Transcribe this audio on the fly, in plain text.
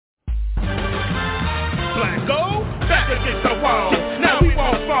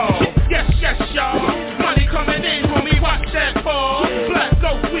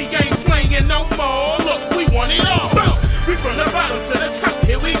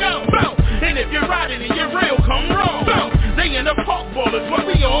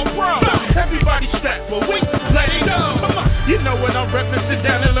Everybody strapped for we let it go. Come on. You know what I'm reppin', sit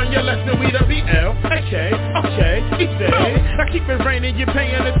down and learn your lesson. We the B.L. Okay, easy. I keep it raining, you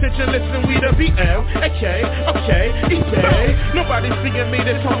paying attention, listen, we the B.L. Okay, easy. Nobody seeing me,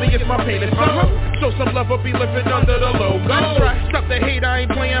 this homie is my painted flow. Show some love, I'll be living under the logo. Stop the hate, I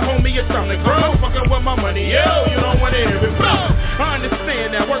ain't playing, homie, it's time to grow. Fucking with my money, yo, you don't wanna hear it blow. I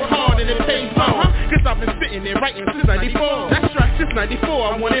understand that, work hard and it pays more. Cause I've been sitting there writing since 94. That's right, since 94,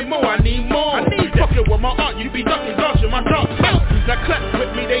 I wanted more, I need more. I need fucking with my art, you be ducking, dodging my dark. Now clap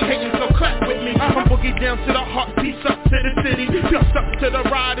with me, they hating, so clap with me. I'm boogie down to the heart, peace up to the city. Just up to the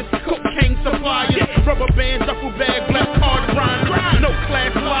riders, cocaine suppliers. Rubber bands, duffel bag, black card grind. No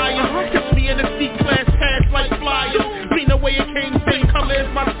class liars, catch me in the C-class, pass like flyers. Mean the way it came, same color as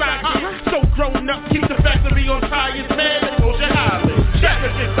my socket. So grown up, keep the factory on tires, man. Exposure Island, check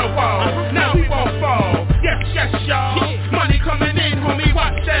against the wall. Now we won't fall. Yes, y'all. Money coming in, homie,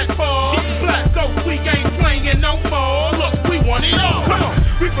 watch that fall. Black Ghost, we ain't playing no more. Look, we want it all. Come on,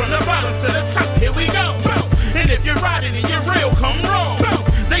 we from the bottom to the top, here we go. And if you're riding and you're real, come roll.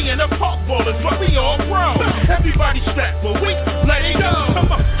 They in the park ballers, but we all grow. Everybody strapped, but we let it go.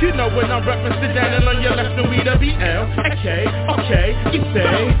 Come on, you know when I'm reppin', sit down and learn your lesson. We the B.L. Okay, easy.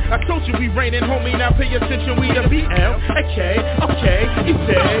 I told you we raining, homie, now pay attention. We the B.L. Okay,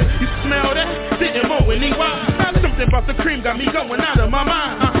 easy. You smell that? Didn't mow anyone. Something about the cream got me going out of my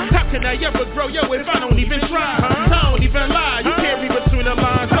mind. How can I ever grow, yo, if I don't even try? I don't even lie, you can't read between the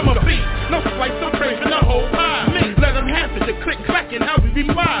lines. I'm a beat, no slice, I'm craving the whole pie. Let them have it, the click, clack, and how we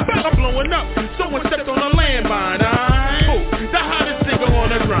reply. I'm blowing up, someone stepped on a landmine. The hottest nigga on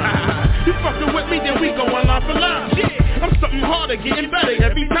the grind. You fucking with me, then we go line for line. I'm something harder, getting better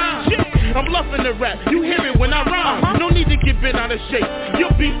every time. I'm bluffing the rap, you hear it when I rhyme. No need to get bent out of shape,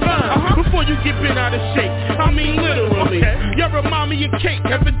 you'll be fine. Before you get bent out of shape, I mean literally. You remind me of cake,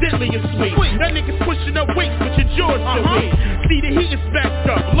 evidently it's sweet. That nigga's pushing up weights, but your jaw's still weak. See the heat is backed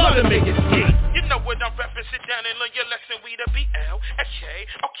up, love to make it ski. You know what I'm reppin', sit down and learn your lesson. We the B.L.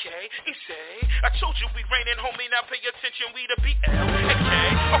 Okay, easy. I told you we raining, homie, now pay attention. We the B.L.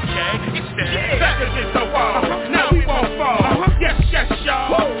 Okay, easy. Back against the wall, now we won't fall. Yes,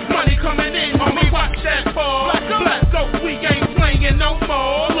 y'all. Money coming in, homie, watch that fall. Black Ghost, we ain't playing no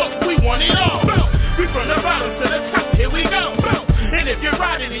more. Look, we want it all. We from the bottom to the top, here we go. And if you're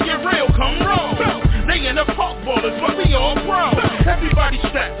riding and you're real, come roll. They in the park ballers, but we all grow. Everybody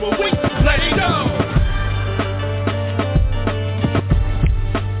strapped, but we let it go.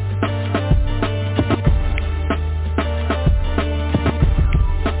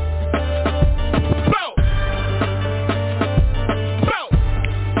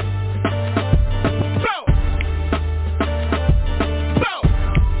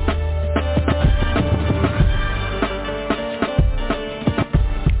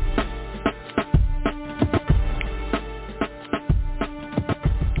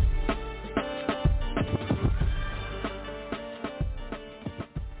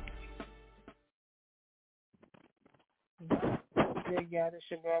 It's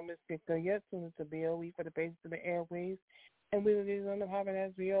your girl, Miss Victor. Yes, tuned to B.O.E for the basis of the Airwaves. And we will be on the having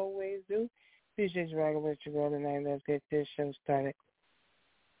as we always do. Appreciate you rocking with your girl tonight. Let's get this show started.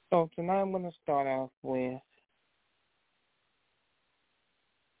 So tonight I'm going to start off with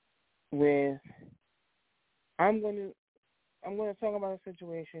I'm going to talk about a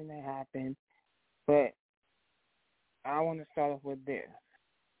situation that happened, but I want to start off with this.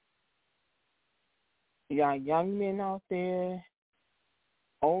 Y'all young men out there,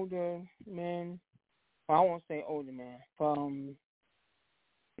 older men, well, I won't say older men, from,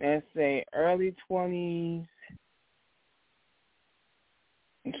 let's say, early 20s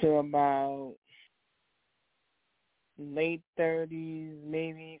to about late 30s,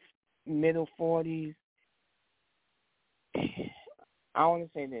 maybe middle 40s. I want to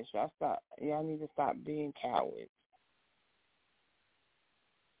say this. Y'all need to stop being cowards.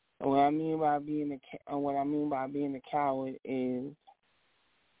 What I mean by being a coward is,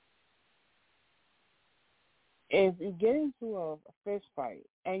 if you get into a fist fight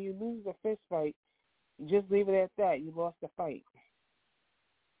and you lose the fist fight, just leave it at that. You lost the fight.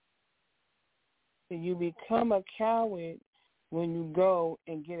 So you become a coward when you go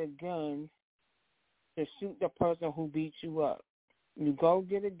and get a gun to shoot the person who beat you up. You go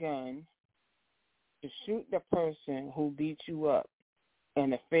get a gun to shoot the person who beat you up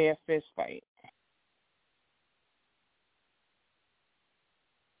in a fair fist fight.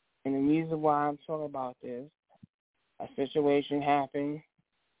 And the reason why I'm talking about this, a situation happened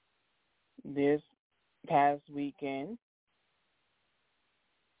this past weekend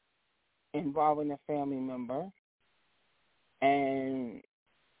involving a family member, and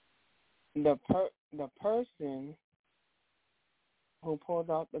the person who pulled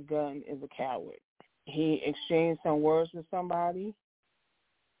out the gun is a coward. He exchanged some words with somebody.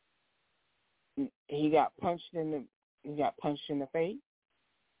 He got punched in the face.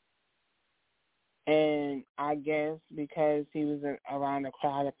 And I guess because he was around a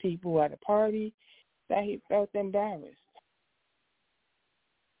crowd of people at a party, that he felt embarrassed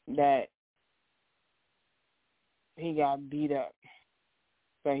that he got beat up.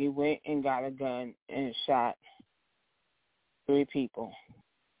 So he went and got a gun and shot 3 people.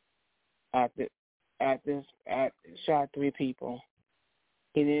 Shot 3 people.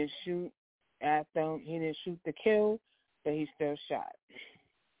 He didn't shoot at them. He didn't shoot to kill, but he still shot.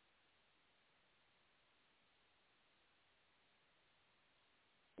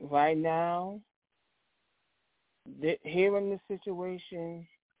 Right now, hearing the situation,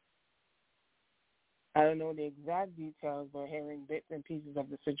 I don't know the exact details, but hearing bits and pieces of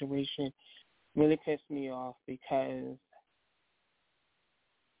the situation really pissed me off because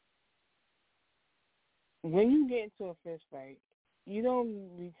when you get into a fist fight, you don't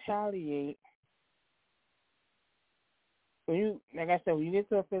retaliate. Like I said, when you get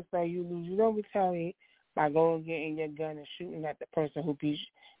into a fist fight, you lose. You don't retaliate by going getting your gun and shooting at the person who beat you,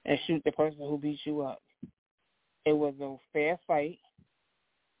 and shoot the person who beat you up. It was a fair fight.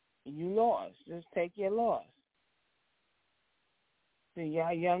 You lost. Just take your loss. So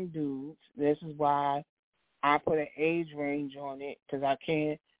y'all young dudes, this is why I put an age range on it, because I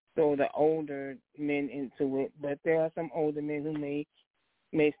can't throw the older men into it. But there are some older men who may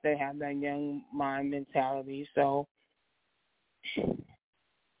still have that young mind mentality. So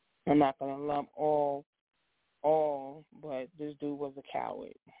I'm not going to lump all, but this dude was a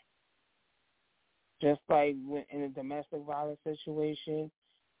coward. Just like in a domestic violence situation,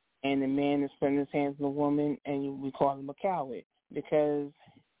 and the man is putting his hands on the woman, and we call him a coward. Because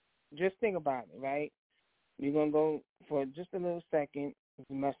just think about it, right? We're going to go for just a little second,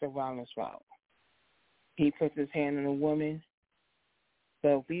 domestic violence route. He puts his hand on a woman.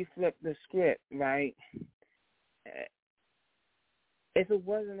 So if we flip the script, right, if it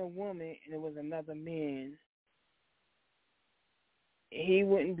wasn't a woman and it was another man, he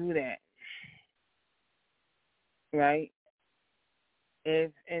wouldn't do that, right?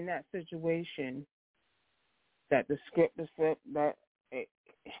 If in that situation that the script is flipped, that it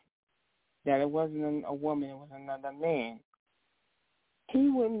wasn't a woman, it was another man, he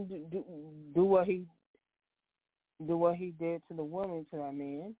wouldn't do what he did to the woman, to that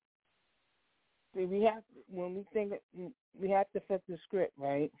man. See, we have to flip the script,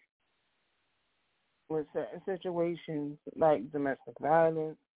 right? With certain situations like domestic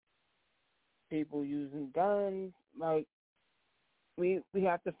violence, people using guns, like we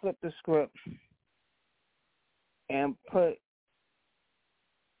have to flip the script and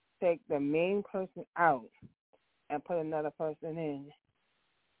take the main person out and put another person in.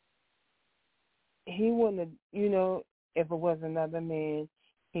 He wouldn't have, if it was another man,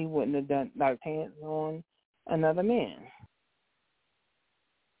 he wouldn't have done like hands on another man.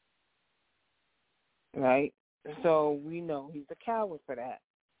 Right? So we know he's a coward for that.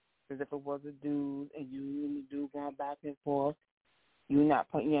 Because if it was a dude and you and the dude going back and forth, you're not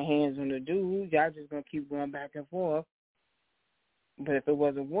putting your hands on the dude, y'all just going to keep going back and forth. But if it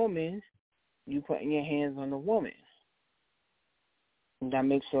was a woman, you putting your hands on the woman. And that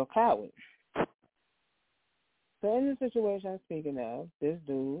makes you a coward. So in the situation I'm speaking of, this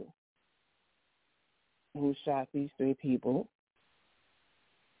dude who shot these 3 people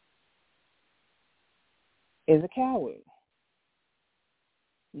is a coward.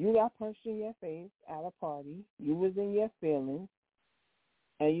 You got punched in your face at a party. You was in your feelings,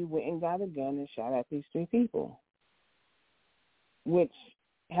 and you went and got a gun and shot at these 3 people, which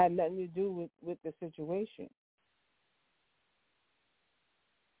had nothing to do with the situation.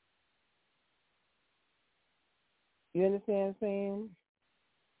 You understand what I'm saying?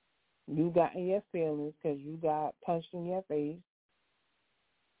 You got in your feelings because you got punched in your face.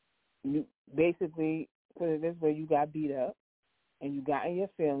 You basically, put it this way, you got beat up, and you got in your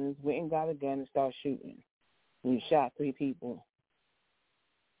feelings, went and got a gun and started shooting. And you shot 3 people.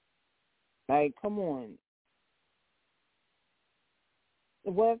 Like, come on.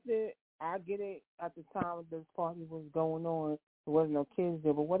 What if I get it at the time this party was going on, there wasn't no kids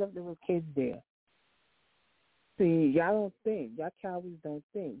there, but what if there was kids there? See, y'all don't think. Y'all cowards don't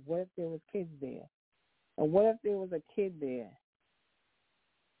think. What if there was kids there? And what if there was a kid there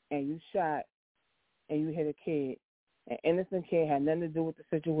and you shot and you hit a kid, an innocent kid had nothing to do with the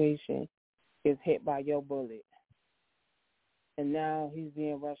situation, is hit by your bullet, and now he's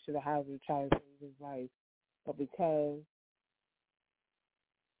being rushed to the hospital to try to save his life, but because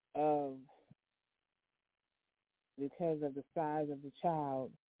of because of the size of the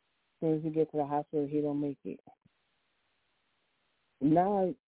child. As soon as he gets to the hospital, he don't make it.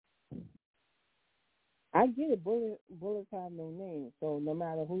 Now, I get it. Bullets have no name, so no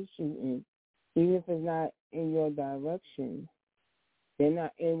matter who's shooting, even if it's not in your direction, they're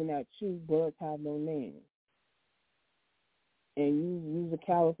not aiming at you. Bullets have no name, and you're a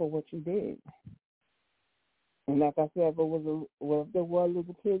coward for what you did. And like I said, if there were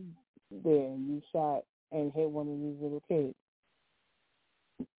little kids there, and you shot and hit one of these little kids.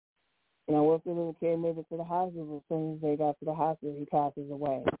 Now, what if the little kid made it to the hospital? As soon as they got to the hospital, he passes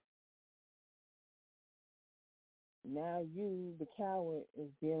away. Now you, the coward, is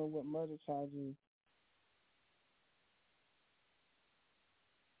dealing with murder charges.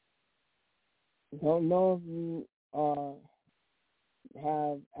 Don't know if you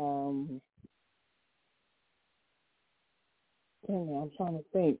have I'm trying to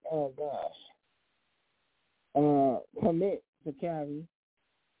think. Oh gosh. Permit to carry.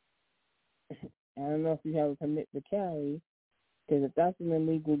 I don't know if you have a permit to carry, because if that's an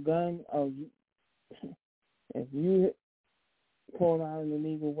illegal gun, if you pull out an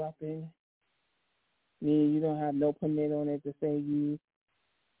illegal weapon, meaning you don't have no permit on it to say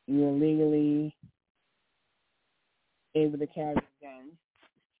you're legally able to carry a gun,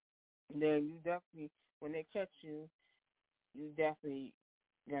 then you definitely, when they catch you, you definitely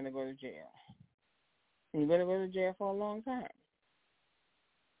gonna go to jail. And you're gonna go to jail for a long time.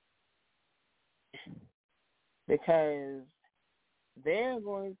 Because they're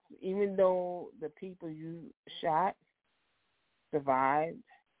going to, even though the people you shot survived,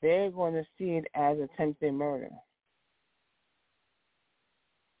 they're going to see it as attempted murder.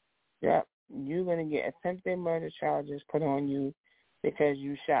 Yep, you're going to get attempted murder charges put on you because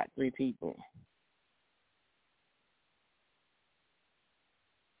you shot 3 people.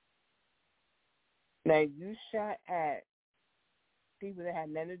 Now, you shot at people that had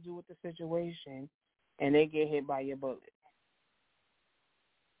nothing to do with the situation, and they get hit by your bullet.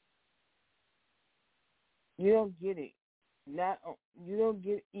 You don't get it. You don't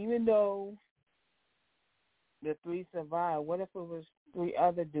get, even though the 3 survived, what if it was 3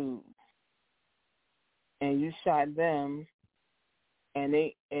 other dudes and you shot them and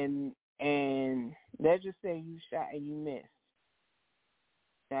let's just say you shot and you missed,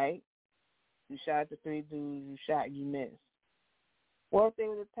 right? You shot the 3 dudes, you shot and you missed. What if they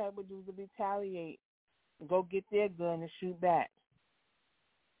were the type of dudes to retaliate, go get their gun and shoot back?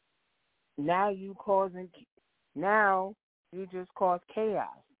 Now you just caused chaos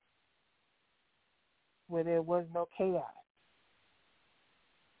where there was no chaos.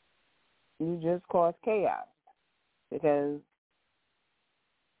 You just caused chaos because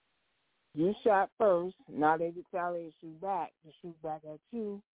you shot first, now they retaliate, shoot back at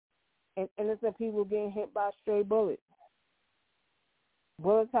you, and innocent people getting hit by stray bullets.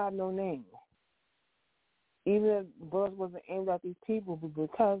 Bullets have no name. Even if bullets wasn't aimed at these people, but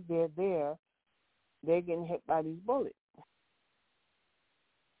because they're there, they're getting hit by these bullets.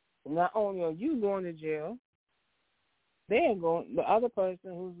 Not only are you going to jail, the other person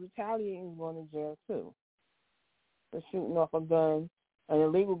who's retaliating is going to jail too. For shooting off a gun, an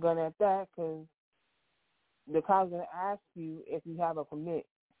illegal gun at that, because the cops are going to ask you if you have a permit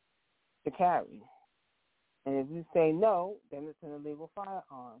to carry. And if you say no, then it's an illegal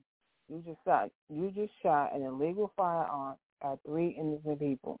firearm. You just shot an illegal firearm at 3 innocent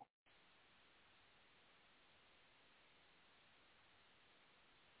people.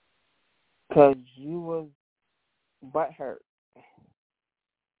 Because you was butthurt.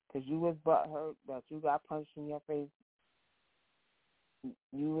 Because you was butthurt that you got punched in your face.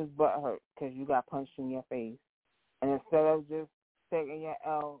 You was butthurt because you got punched in your face. And instead of just taking your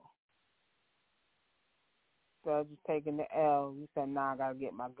L, instead of just taking the L, you said, nah, I got to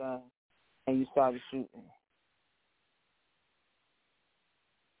get my gun. And you started shooting.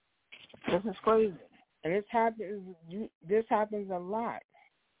 This is crazy. And this happens a lot.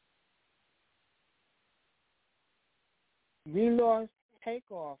 We lost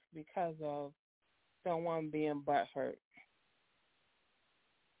Takeoff because of someone being butthurt.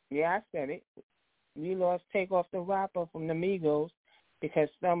 Yeah, I said it. We lost Takeoff the rapper from the Migos because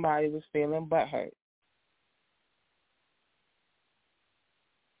somebody was feeling butthurt.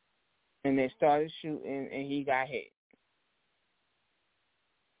 And they started shooting, and he got hit.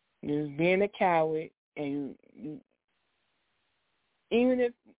 He was being a coward, and even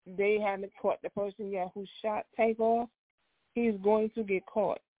if they hadn't caught the person yet who shot Takeoff, he's going to get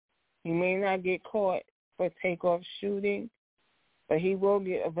caught. He may not get caught for Takeoff shooting, but he will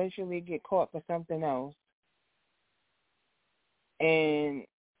eventually get caught for something else. And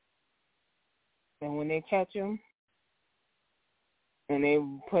And when they catch them, and they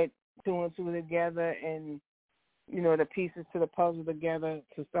put two and two together and, the pieces to the puzzle together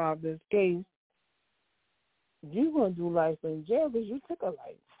to solve this case, you're going to do life in jail because you took a life.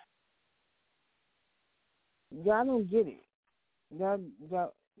 Y'all don't get it. Y'all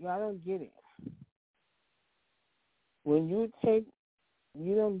don't get it. When you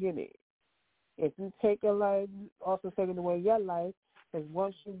don't get it. If you take a life, you also taking away your life, because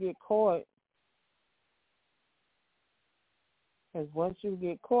once you get caught,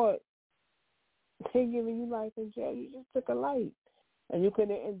 they're giving you life in jail. You just took a life, and you could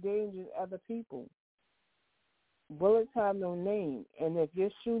have endangered other people. Bullets have no name, and if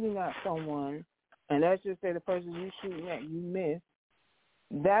you're shooting at someone, and let's just say the person you're shooting at, you miss,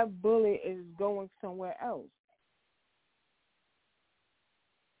 that bullet is going somewhere else.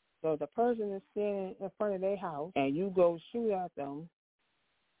 So the person is standing in front of their house, and you go shoot at them,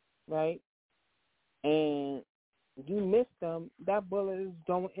 right, and you miss them, that bullet is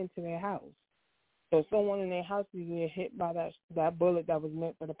going into their house. So someone in their house is get hit by that bullet that was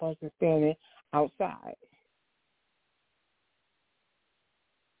meant for the person standing outside.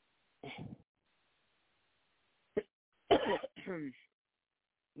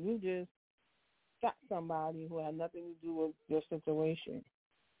 You just shot somebody who had nothing to do with your situation.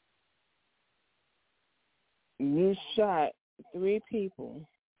 You shot 3 people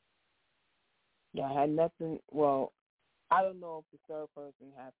that had nothing, well, I don't know if the third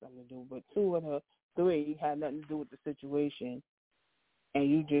person had something to do, but 2 of the 3 had nothing to do with the situation, and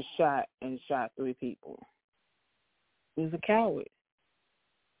you just shot 3 people. He was a coward.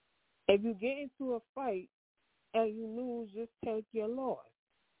 If you get into a fight and you lose, just take your loss.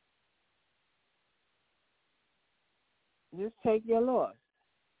 Just take your loss.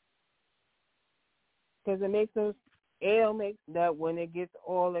 Because it makes that when it gets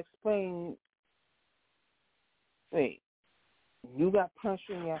all explained, wait, you got punched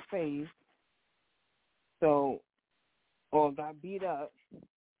in your face, or got beat up,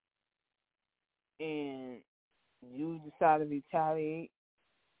 and you decide to retaliate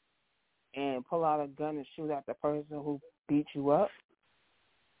and pull out a gun and shoot at the person who beat you up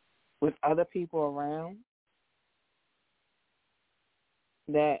with other people around,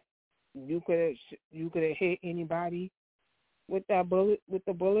 that you could have hit anybody with the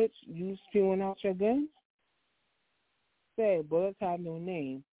bullets you spewing out your guns. Say bullets have no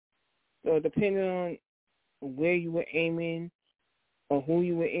name. So depending on where you were aiming or who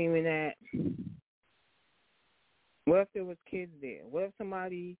you were aiming at, what if there was kids there? What if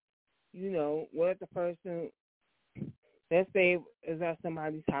somebody, what if the person, let's say, is at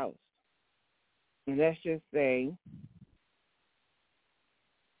somebody's house, and let's just say,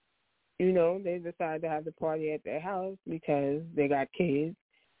 they decide to have the party at their house because they got kids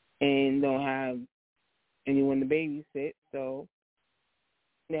and don't have anyone to babysit, so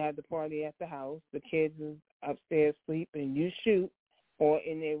they have the party at the house. The kids is upstairs sleeping. You shoot, or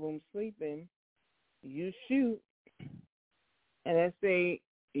in their room sleeping, you shoot, and let's say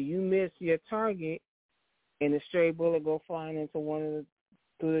you miss your target and a stray bullet go flying into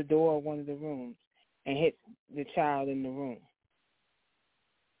through the door of one of the rooms and hits the child in the room.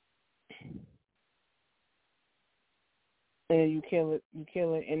 And you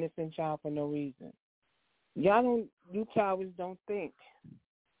kill an innocent child for no reason. You cowards don't think.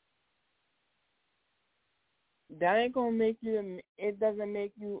 That ain't gonna make you. It doesn't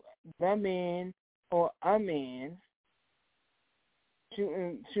make you the man or a man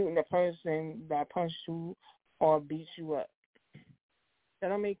shooting the person that punched you or beat you up. That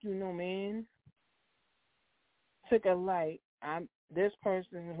don't make you no man. Took a life. This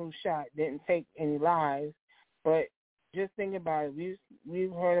person who shot didn't take any lives, but just think about it.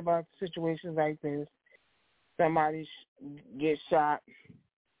 We've heard about situations like this. Somebody gets shot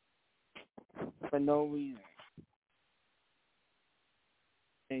for no reason.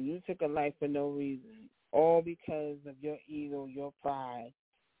 And you took a life for no reason, all because of your ego, your pride.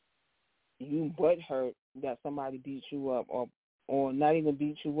 You butthurt that somebody beat you up, or not even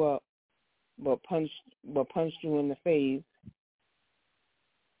beat you up, but punched you in the face.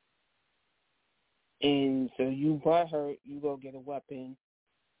 And so you butthurt, you go get a weapon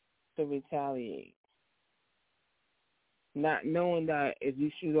to retaliate, not knowing that if you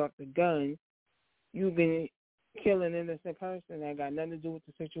shoot off the gun, you've been kill an innocent person that got nothing to do with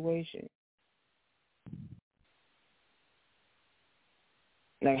the situation.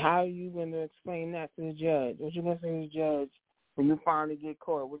 Like, how are you going to explain that to the judge? What you going to say to the judge when you finally get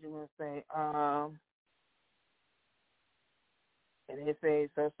caught? What you going to say? And they say,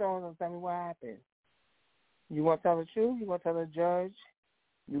 so tell me what happened. You want to tell the truth? You want to tell the judge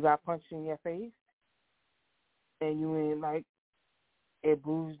you got punched in your face? and you ain't like it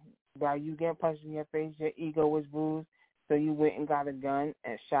bruised by you getting punched in your face. Your ego was bruised, so you went and got a gun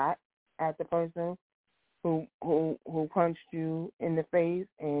and shot at the person who punched you in the face,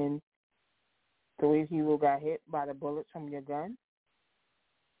 and 3 people got hit by the bullets from your gun.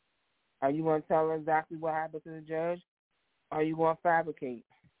 Are you going to tell exactly what happened to the judge? Or are you going to fabricate?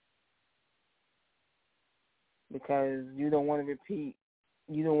 Because you don't want to repeat.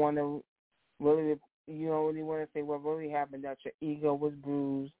 You don't want to really. You don't really want to say what really happened. That your ego was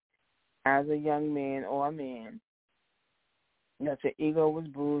bruised as a young man or a man. That your ego was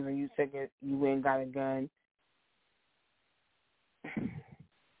bruised and you took it. You went and got a gun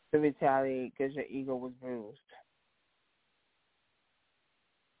to retaliate because your ego was bruised.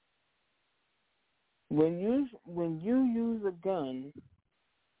 When you use a gun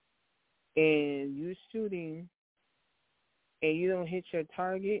and you're shooting and you don't hit your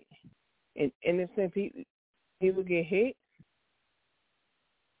target and innocent people get hit,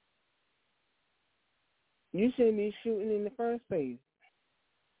 you shouldn't be shooting in the first place.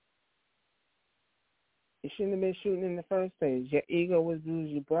 You shouldn't have been shooting in the first place. Your ego was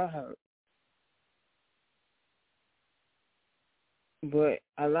bruised, your butt hurt. But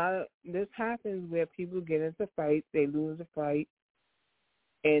a lot of this happens where people get into fights, they lose a fight,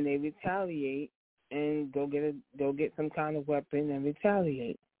 and they retaliate and go get some kind of weapon and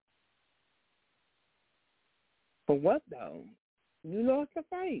retaliate. For what though? You lost the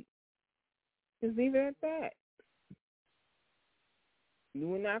fight. Just leave it at that.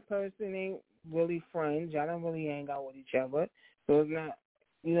 You and that person ain't really friends. Y'all don't really hang out with each other. So it's not,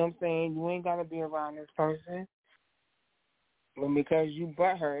 you know what I'm saying? You ain't got to be around this person. But because you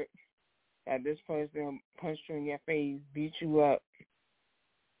butt hurt that this person punched you in your face, beat you up,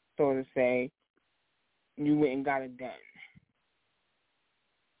 so to say, you went and got a gun.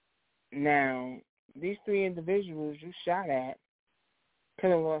 Now, these 3 individuals you shot at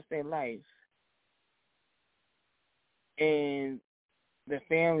could have lost their life. And the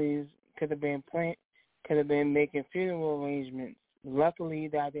families could have been making funeral arrangements. Luckily,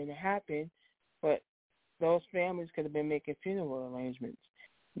 that didn't happen, but those families could have been making funeral arrangements.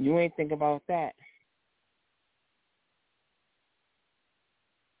 You ain't think about that.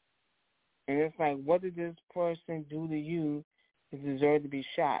 And it's like, what did this person do to you to deserve to be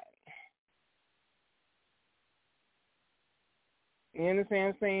shot? You understand what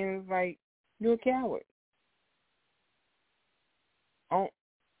I'm saying? It's like, you're a coward.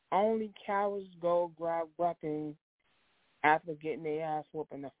 Only cowards go grab weapons after getting their ass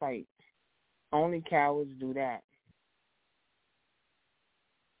whooped in a fight. Only cowards do that.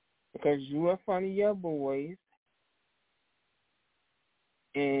 Because you in front of your boys,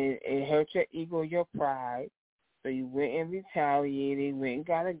 and it hurt your ego, your pride, so you went and retaliated, went and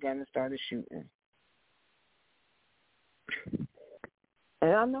got a gun and started shooting.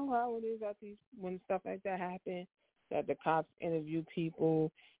 And I know how it is when stuff like that happens, that the cops interview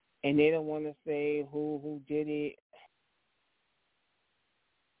people and they don't want to say who did it.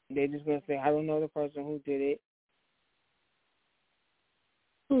 They're just going to say, I don't know the person who did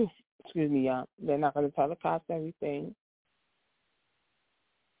it. Excuse me, y'all. They're not going to tell the cops everything.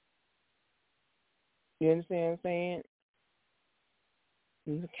 You understand what I'm saying?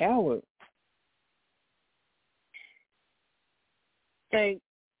 He's a coward. Like,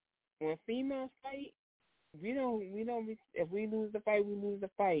 when females fight, we don't. If we lose the fight, we lose the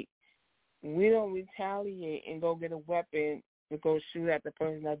fight. We don't retaliate and go get a weapon to go shoot at the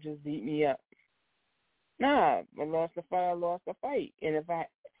person that just beat me up. Nah, I lost the fight. I lost the fight. And if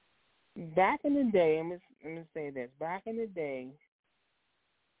back in the day, I'm gonna say this. Back in the day,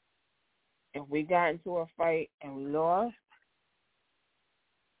 if we got into a fight and we lost,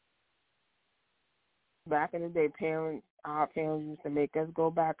 back in the day, our parents used to make us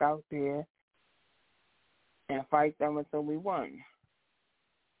go back out there and fight them until we won.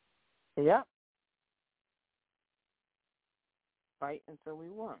 Yep. Fight until we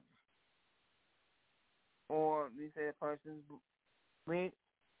won. Or we say the person's weak,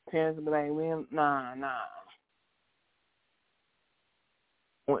 parents will be like, nah.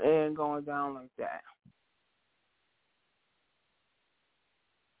 Well, it ain't going down like that.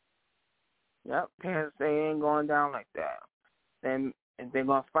 Yep, parents say it ain't going down like that. Then if they're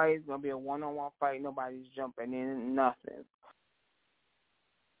going to fight, it's going to be a one-on-one fight. Nobody's jumping in, nothing.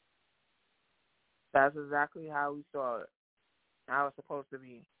 That's exactly how we saw it. How it's supposed to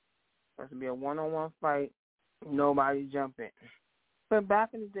be. It's supposed to be a one-on-one fight, nobody jumping. But back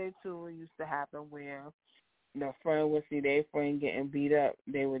in the day, too, it used to happen where the friend would see their friend getting beat up,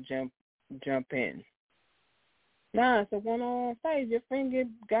 they would jump in. Nah, it's a one-on-one fight. Your friend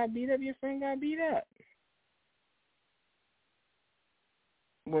got beat up, your friend got beat up.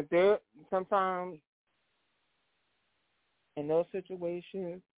 But there, sometimes in those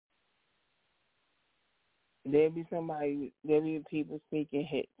situations, there be people sneaking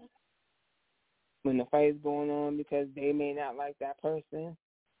hits when the fight's going on because they may not like that person,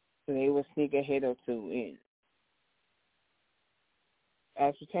 so they will sneak a hit or two in.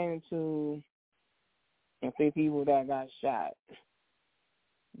 As pertaining to the 3 people that got shot,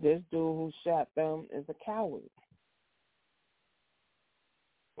 this dude who shot them is a coward.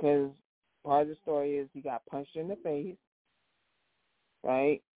 Because part of the story is he got punched in the face,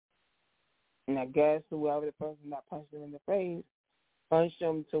 right? And I guess whoever the person that punched him in the face punched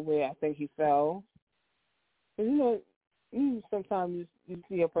him to where I think he fell. And sometimes you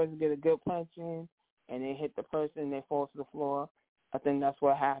see a person get a good punch in and then hit the person and they fall to the floor. I think that's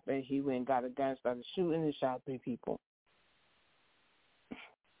what happened. He went and got a gun, started shooting, and shot 3 people.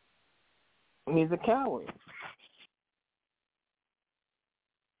 He's a coward.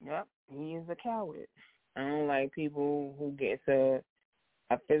 Yep, he is a coward. I don't like people who get to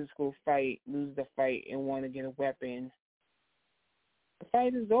a physical fight, lose the fight, and want to get a weapon. The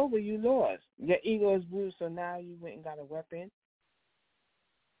fight is over. You lost. Your ego is bruised, so now you went and got a weapon.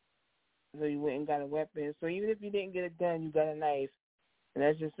 So even if you didn't get a gun, you got a knife. And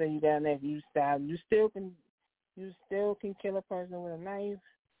let's just say you got a knife, you stab. You still can kill a person with a knife.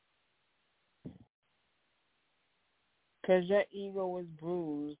 Because your ego was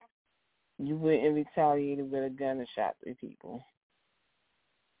bruised, you went and retaliated with a gun and shot 3 people.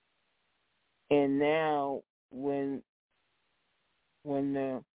 And now, when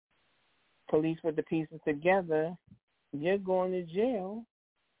the police put the pieces together, you're going to jail.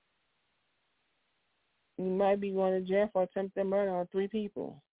 You might be going to jail for attempted murder on 3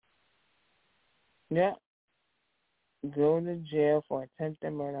 people. Yeah. Go to jail for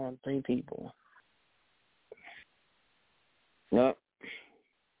attempted murder on 3 people. Yep.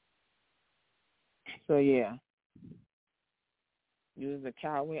 So, yeah. You was a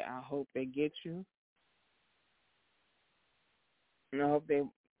coward. I hope they get you. And I hope I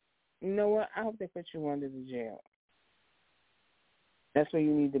hope they put you under the jail. That's where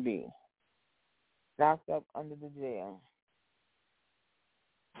you need to be. Locked up under the jail.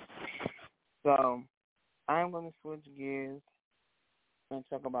 So, I'm going to switch gears and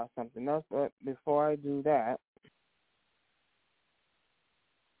talk about something else. But before I do that,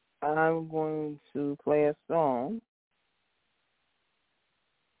 I'm going to play a song.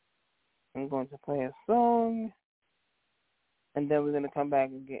 And then we're going to come back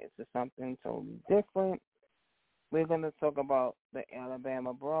and get into something totally different. We're going to talk about the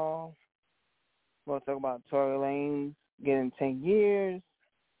Alabama brawl. We're going to talk about Tory Lanez getting 10 years.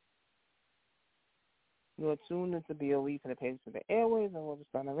 You're tuned into B.O.E. for the page of the Airwaves and we'll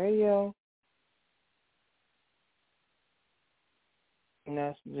just on the radio.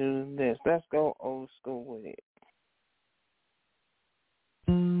 Let's do this. Let's go old school with it.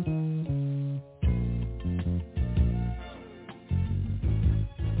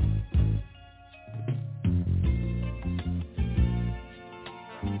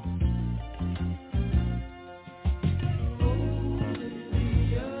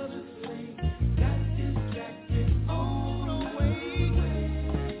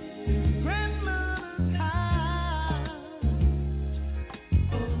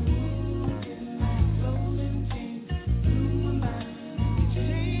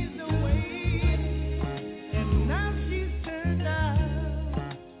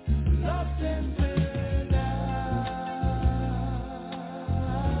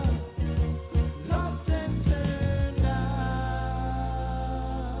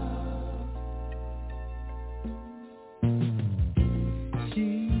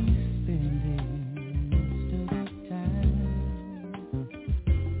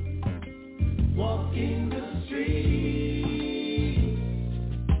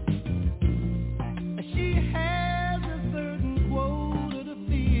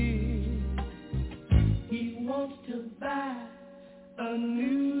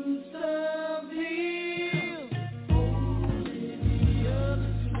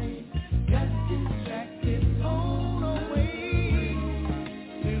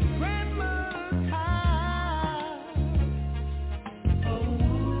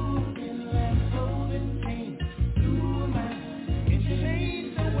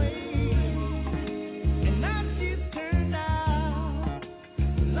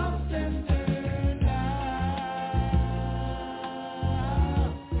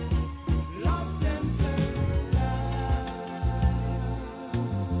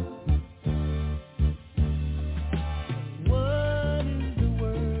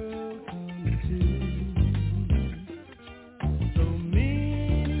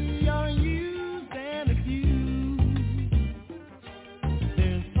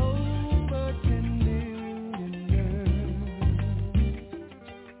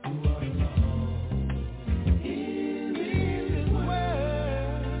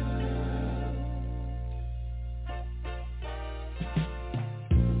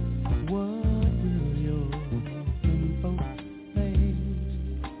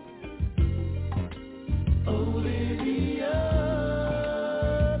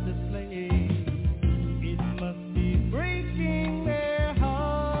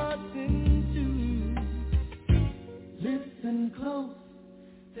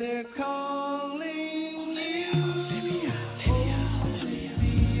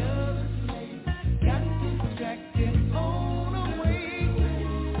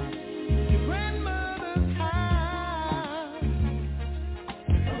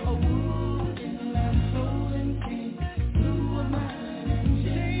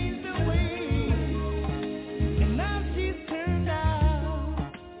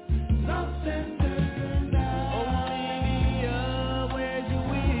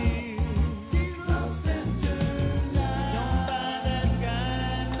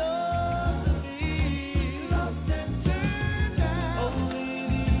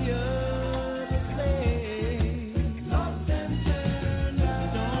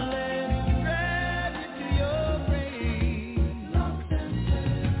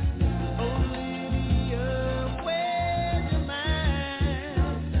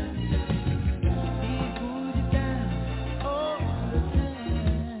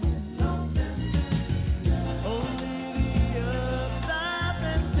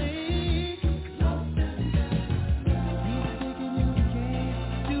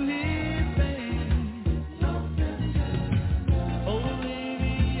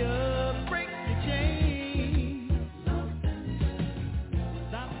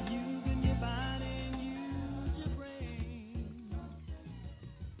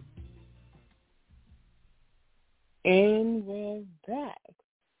 And we're back.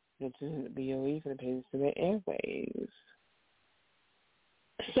 This is B.O.E. for the pages to the Airwaves.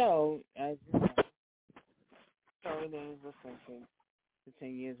 So, as you know, Faraday was sentenced to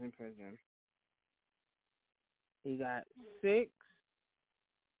 10 years in prison. He got 6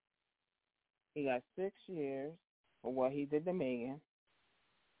 years for what he did to Megan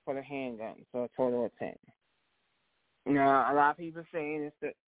for the handgun, so a total of 10. Now, a lot of people saying it's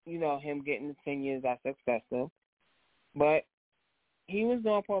that, him getting the 10 years, that's excessive. But he was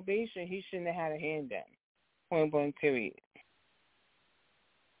on probation. He shouldn't have had a handgun. Point blank, period.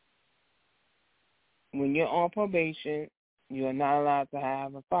 When you're on probation, you are not allowed to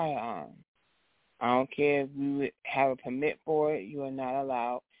have a firearm. I don't care if you have a permit for it, you are not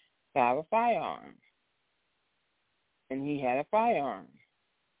allowed to have a firearm. And he had a firearm.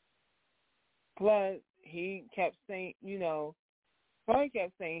 Plus, he kept saying, probably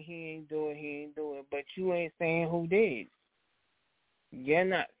kept saying he ain't do it, but you ain't saying who did. You're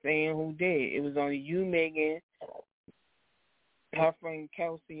not saying who did. It was only you, Megan, her friend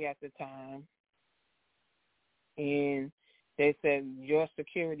Kelsey at the time, and they said your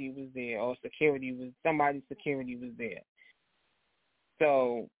security was there, or somebody's security was there.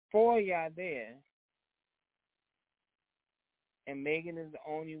 So 4 of y'all there, and Megan is the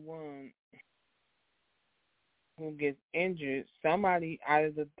only one who gets injured. Somebody out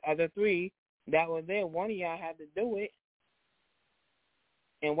of the other 3 that were there, one of y'all had to do it.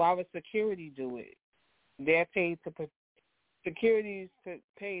 And why would security do it? They're paid to security is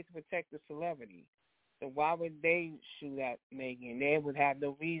paid to protect the celebrity. So why would they shoot at Megan? They would have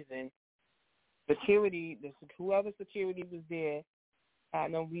no reason. Whoever security was there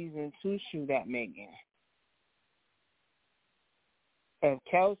had no reason to shoot at Megan. If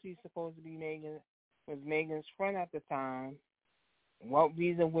Kelsey's supposed to be was Megan's friend at the time, what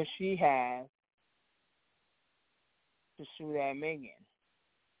reason would she have to shoot at Megan?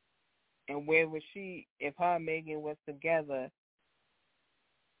 And where was she, if her and Megan was together,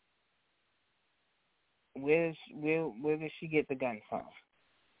 where did she get the gun from?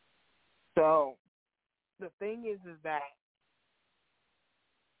 So the thing is that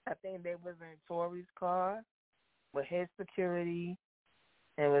I think they was in Tory's car with his security.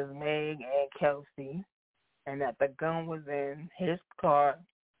 It was Meg and Kelsey, and that the gun was in his car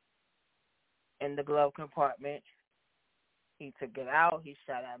in the glove compartment. He took it out. He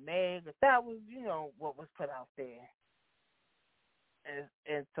shot at Meg. That was, what was put out there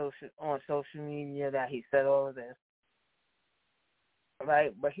on social media, that he said all of this.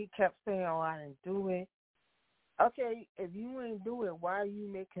 Right? But he kept saying, I didn't do it. Okay, if you ain't do it, why are you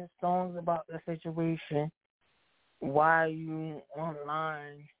making songs about the situation? Why are you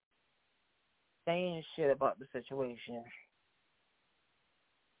online saying shit about the situation?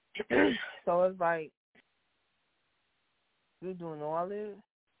 So it's like, you're doing all this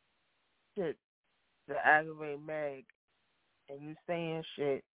shit to aggravate Meg, and you saying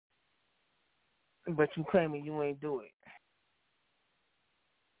shit, but you claiming you ain't do it.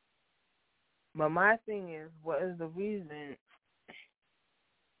 But my thing is, what is the reason,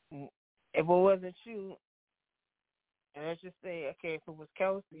 if it wasn't you, and let's just say, okay, if it was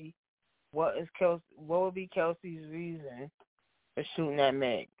Kelsey, what would be Kelsey's reason for shooting at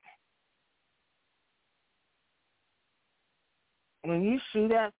Meg? When you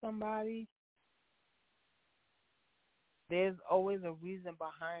shoot at somebody, there's always a reason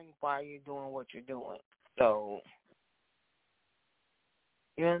behind why you're doing what you're doing. So,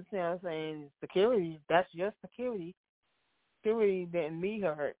 you understand what I'm saying? Security, that's your security. Security didn't meet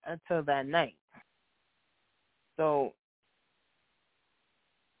her until that night. So,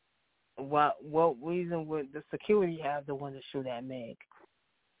 what reason would the security have to want to shoot at Meg?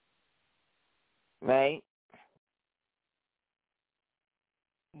 Right?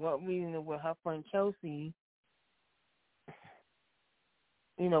 What reason would her friend Chelsea,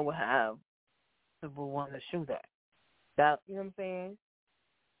 would have to want to shoot at? That, you know what I'm saying?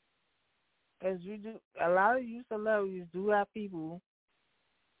 Because a lot of you celebrities do have people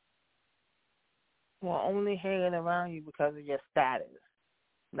who are only hanging around you because of your status.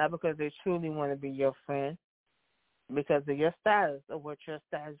 Not because they truly want to be your friend, because of your status, or what your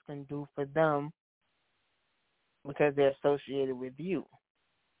status can do for them, because they're associated with you.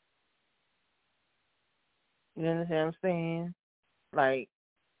 You understand what I'm saying? Like,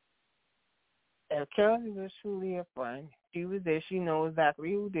 if Kelsey was truly a friend, she was there, she knows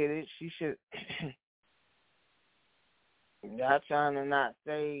exactly who did it, she should... Y'all trying to not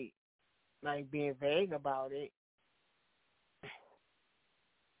say, like, being vague about it.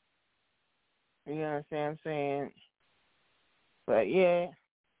 You understand what I'm saying? But, yeah,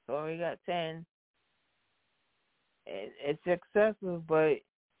 so we got 10. It's excessive, but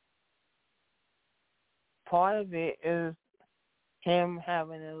part of it is him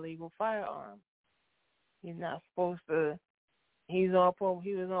having an illegal firearm. He's not supposed to. He was on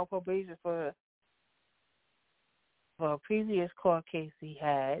probation for a previous court case he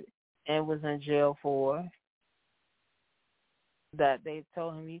had and was in jail for. That they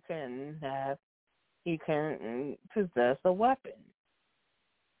told him he couldn't possess a weapon.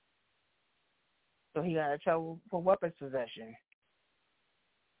 So he got in trouble for weapons possession.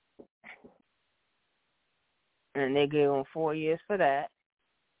 And they gave him 4 years for that.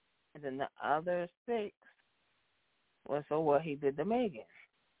 And then the other 6 was for what he did to Megan.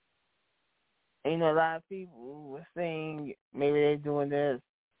 And, you know, a lot of people were saying maybe they're doing this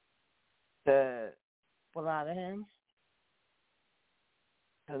to pull out of him.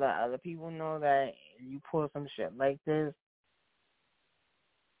 To let other people know that you pull some shit like this,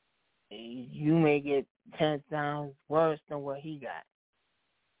 you may get 10 times worse than what he got.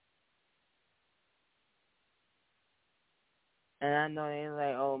 And I know they're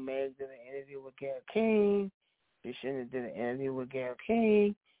like, oh, Meg did an interview with Gayle King. She shouldn't have did an interview with Gayle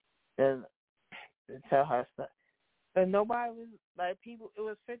King to tell her stuff. But nobody was, like, people, it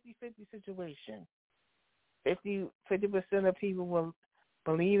was 50-50 situation. 50% of people will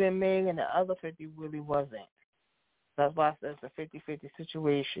believe in Meg and the other 50 really wasn't. That's why I said it's a 50-50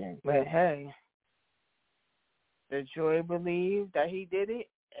 situation. But, hey, the jury believed that he did it,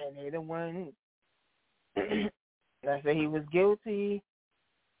 and they the one that said he was guilty,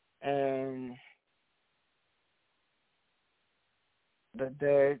 and the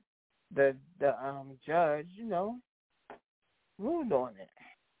judge, you know, ruled on it.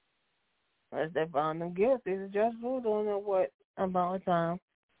 As they found him guilty, the judge ruled on it what amount of time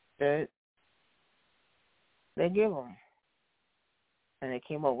that they give him. And they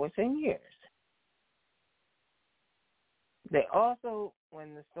came up with 10 years. They also,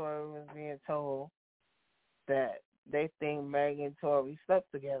 when the story was being told, that they think Meg and Tory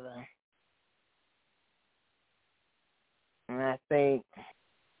slept together. And I think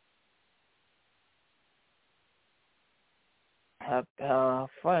her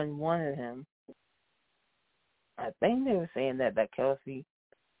friend wanted him. I think they were saying that Kelsey,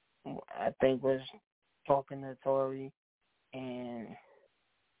 I think, was talking to Tory, and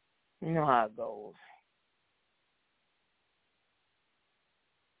you know how it goes.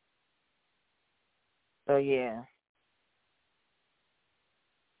 So, yeah.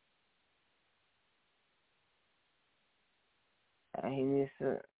 And he needs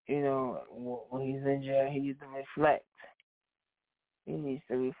to, you know, when he's in jail, he needs to reflect. He needs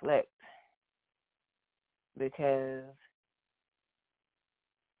to reflect. Because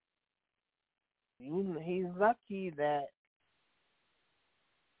he's lucky that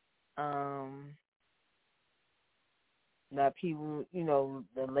that people, you know,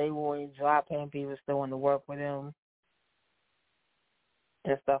 the label ain't drop him, people still want to work with him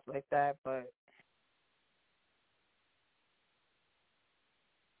and stuff like that. But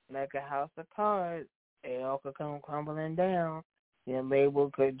like a house of cards, it all could come crumbling down. Your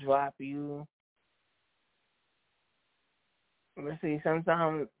label could drop you. Let's see,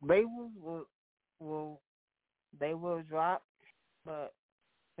 sometimes labels will drop, but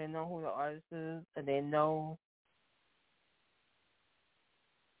they know who the artist is, and they know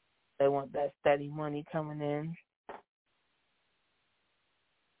they want that steady money coming in.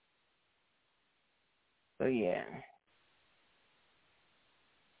 So, yeah.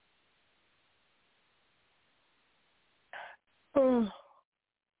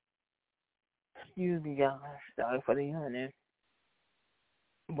 Excuse me, y'all. Sorry for the yawning.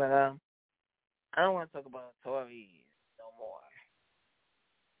 But I don't want to talk about Tory no more.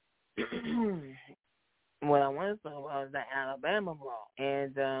 What I want to talk about is the Alabama brawl.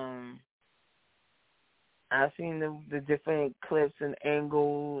 And I've seen the different clips and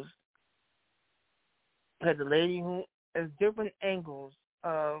angles. Because the lady who is different angles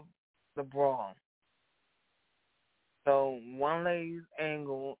of the brawl. So one lady's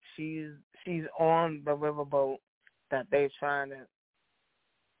angle, she's on the riverboat that they're trying to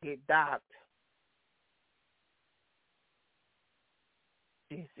get docked.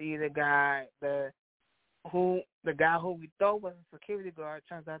 You see the guy who we thought was a security guard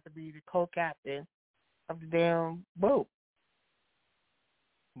turns out to be the co-captain of the damn boat.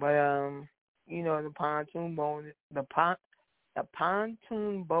 But you know, the pontoon boat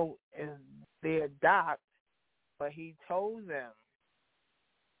is there docked, but he told them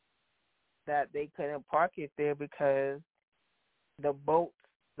that they couldn't park it there because the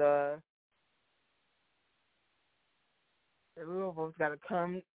riverboat's got to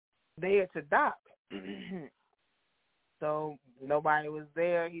come there to dock. So nobody was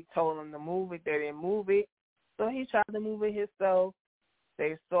there. He told them to move it. They didn't move it. So he tried to move it himself.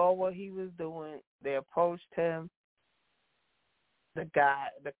 They saw what he was doing. They approached him. The guy,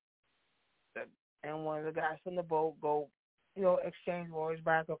 and one of the guys from the boat go, exchange words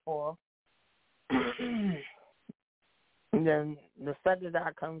back and forth. And then the second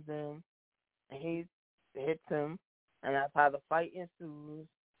guy comes in, and he hits him, and that's how the fight ensues.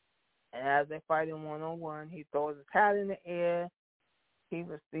 And as they fighting one-on-one, he throws his hat in the air. He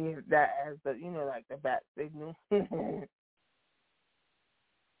receives that as the, like the bat signal.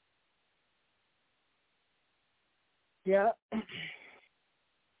 Yeah.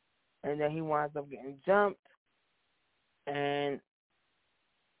 And then he winds up getting jumped. And,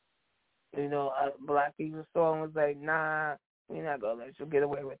 black people saw him was like, nah, we're not going to let you get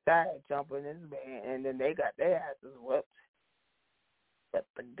away with that, jumping this man. And then they got their asses whooped. But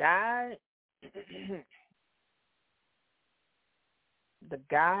the guy,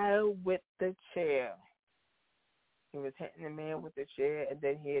 with the chair, he was hitting the man with the chair, and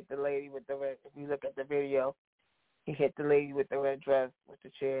then he hit the lady with the red. If you look at the video, he hit the lady with the red dress with the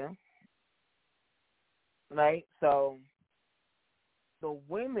chair. Right? So the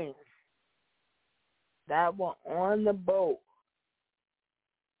women that were on the boat,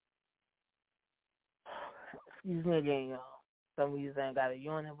 excuse me again, y'all. Some of you ain't got a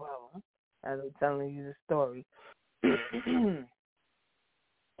yawning problem as I'm telling you the story.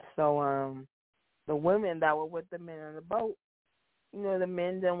 So, the women that were with the men on the boat, the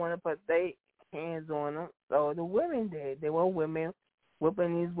men didn't want to put their hands on them, so the women did. They were women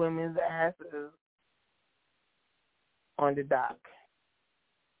whipping these women's asses on the dock.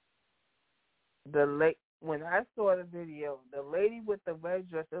 When I saw the video, the lady with the red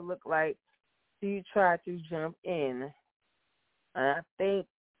dress, it looked like she tried to jump in, and I think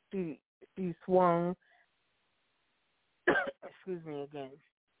she swung. Excuse me again.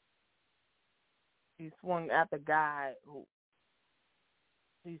 She swung at the guy.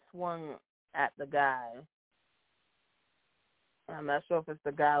 I'm not sure if it's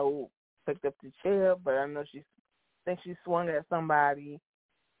the guy who picked up the chair, but I know she swung at somebody,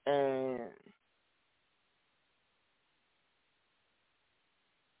 and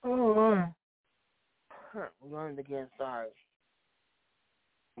I'm going again, sorry.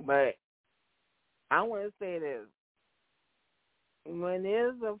 But I want to say this. When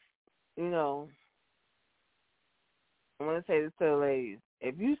there's I want to say this to the ladies.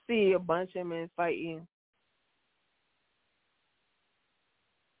 If you see a bunch of men fighting,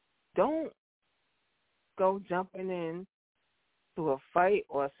 don't go jumping in to a fight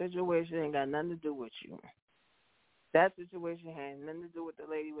or a situation that ain't got nothing to do with you. That situation had nothing to do with the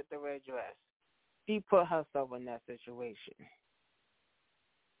lady with the red dress. She put herself in that situation.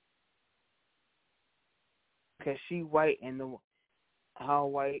 Because she white and her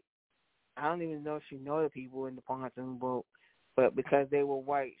white, I don't even know if she know the people in the pontoon boat, but because they were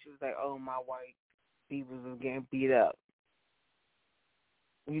white, she was like, oh, my white people are getting beat up.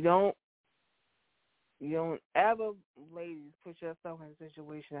 You don't ever, ladies, put yourself in a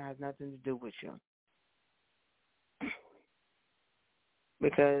situation that has nothing to do with you.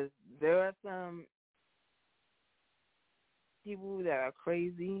 Because there are some people that are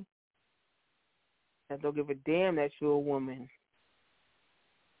crazy that don't give a damn that you're a woman.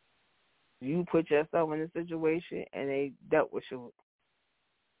 You put yourself in a situation and they dealt with you.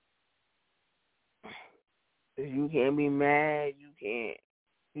 You can't be mad.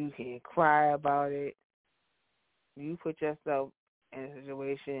 You can't cry about it. You put yourself in a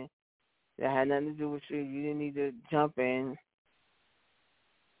situation that had nothing to do with you. You didn't need to jump in.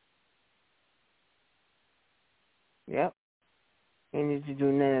 Yep. You need to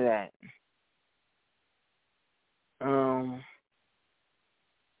do none of that.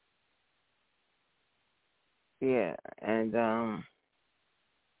 Yeah, and I'm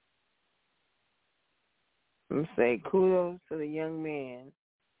say kudos to the young man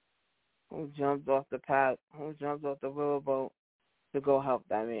who jumped off the riverboat to go help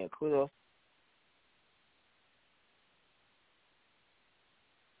that man. Kudos.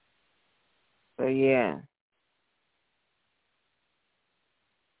 So yeah.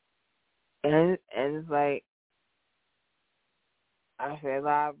 And it's like I see a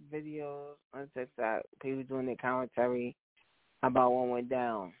lot of videos on TikTok, people doing their commentary about what went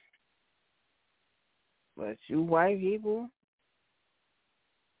down. But you white people,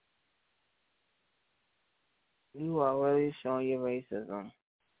 you are really showing your racism.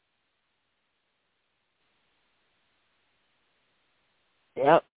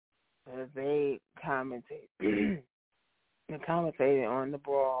 Yep. They commentated on the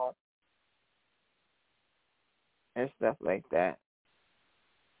brawl. and stuff like that.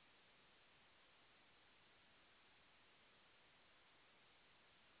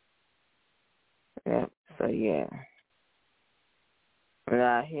 Yeah. So yeah. And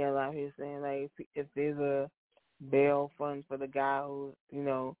I hear a lot of people saying like if there's a bail fund for the guy who, you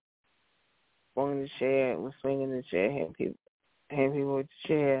know, swinging the chair, was swinging the chair, hitting people with the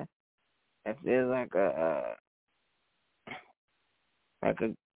chair. If there's like a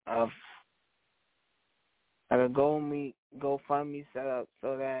GoFundMe set up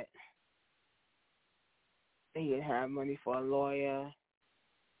so that he can have money for a lawyer.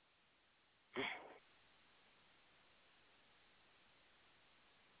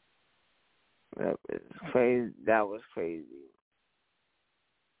 That was crazy. That was crazy.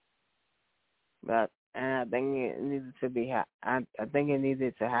 But and I think it needed to be. I think it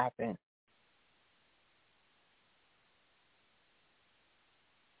needed to happen.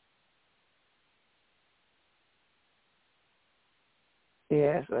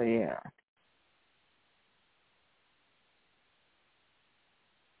 Yeah. So yeah.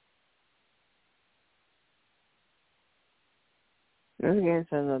 Let's get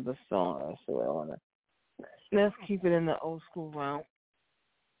into another song. That's what I wanna. Let's keep it in the old school round.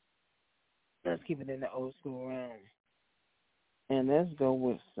 Let's keep it in the old school round. And let's go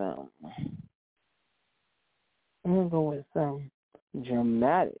with some. Let's go with some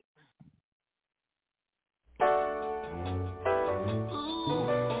dramatic.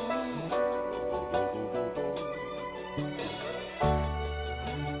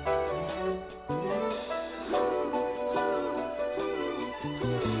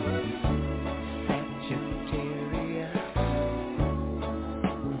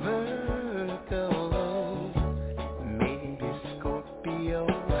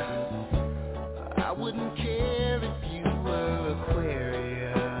 I wouldn't care if you were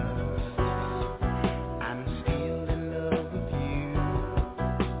Aquarius.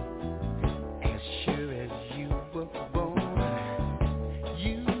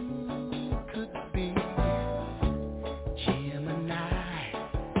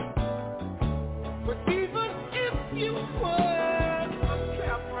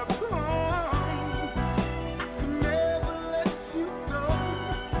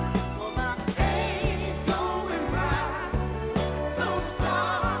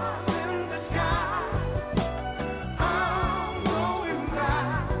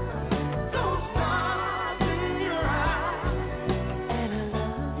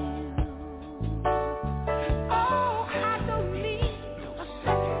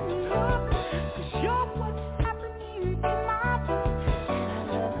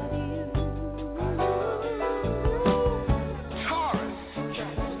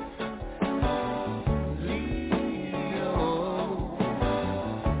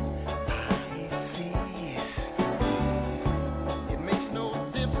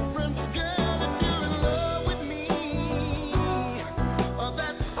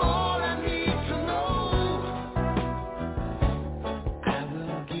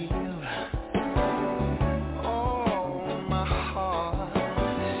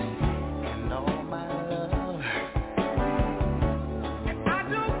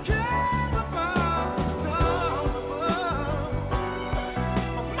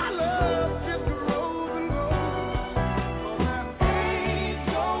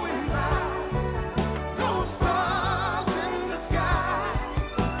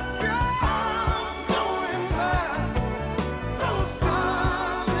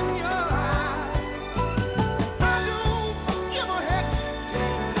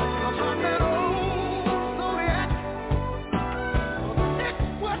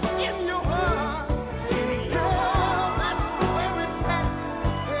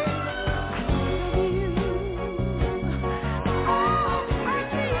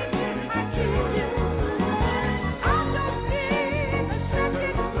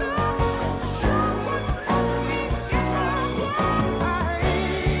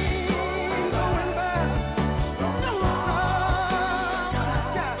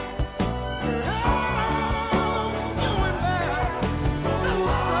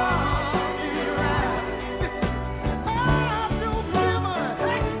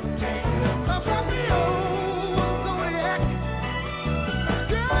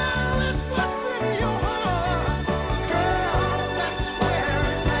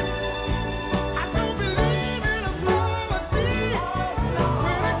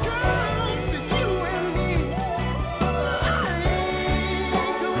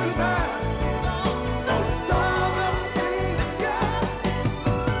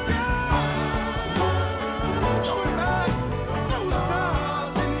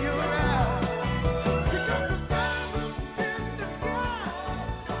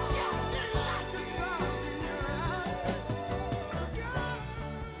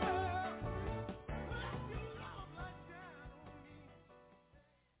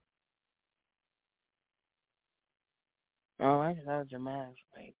 All right, that was dramatic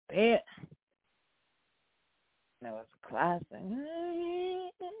right there. That was a classic.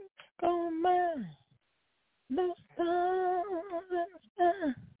 Go man, the stars in the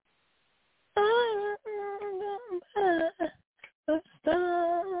sky. The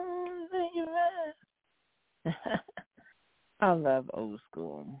stars in your eyes. I love old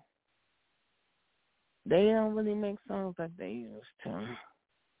school. They don't really make songs like they used to.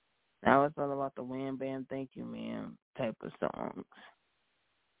 Now it's all about the wham bam thank you ma'am type of songs.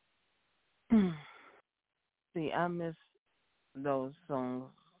 See, I miss those songs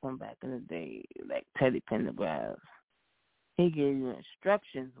from back in the day, like Teddy Pendergrass. He gave you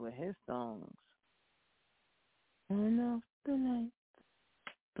instructions with his songs. Turn off the light,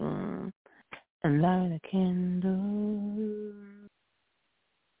 and light a candle.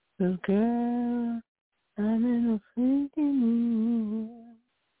 'Cause girl, I'm in a freaky mood.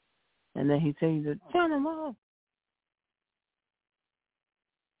 And then he tells you to turn them off.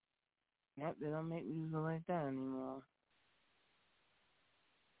 Yep, they don't make music like that anymore.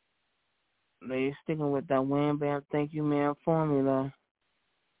 They sticking with that wham bam thank you ma'am formula.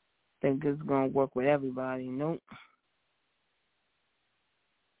 Think it's gonna work with everybody. Nope.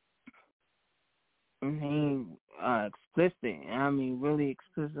 And they ain't explicit. I mean, really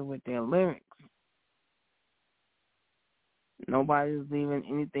explicit with their lyrics. Nobody's leaving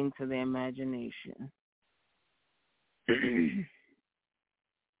anything to their imagination. You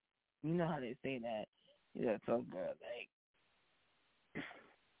know how they say that. You gotta talk about, like,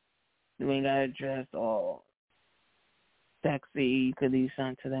 you ain't gotta dress all sexy. You could leave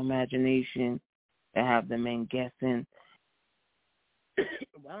something to the imagination to have the men guessing.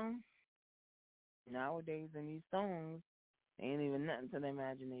 Well, nowadays in these songs, they ain't even nothing to the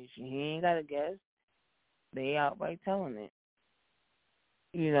imagination. He ain't gotta guess. They outright telling it.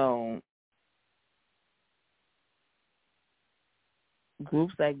 You know,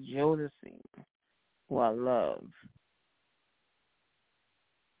 groups like Jodeci, who I love,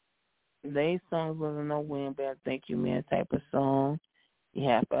 they songs wasn't no win bad thank you man type of song. You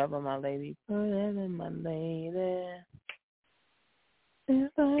have Forever My Lady, Forever My Lady.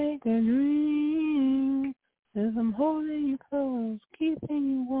 It's like a dream as I'm holding you close, keeping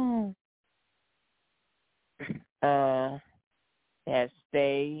you warm. That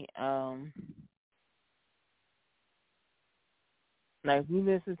Stay. Like we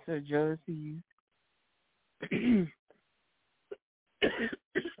listen to Jodeci's.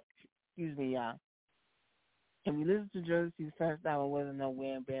 Excuse me, y'all. If we listen to Jodeci's first album, it wasn't no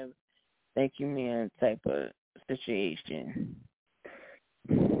wham bam thank you man type of situation.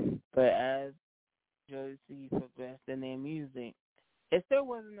 But as Jodeci progressed in their music, it still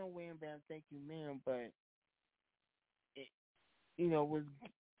wasn't no wham bam thank you man, but it, you know,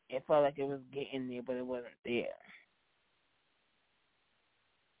 it felt like it was getting there, but it wasn't there.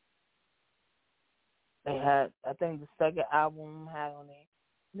 They had, I think the second album had on it,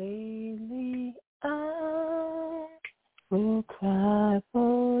 Lately I will cry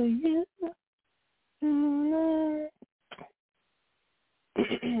for you tonight.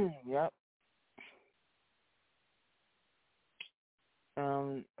 Yep.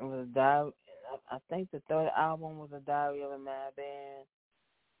 It was a diary. I think the third album was a Diary of a Mad Band.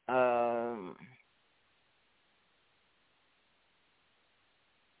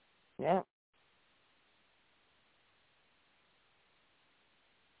 Yep.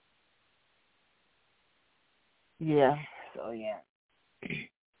 Yeah. So yeah.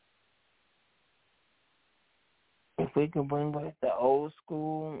 If we could bring back the old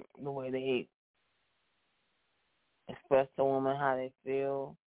school, the way they express to women how they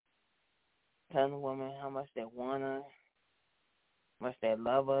feel, telling the women how much they want her, how much they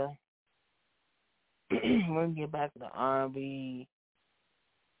love her. We'll get back to the R&B,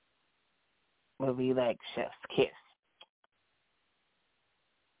 where we like Chef's Kiss.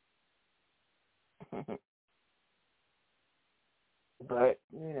 But,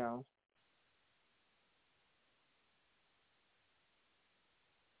 you know,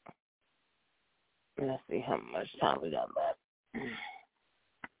 let's see how much time we got left.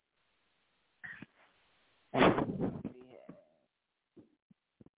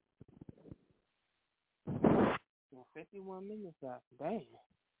 Well, 51 minutes left. Damn.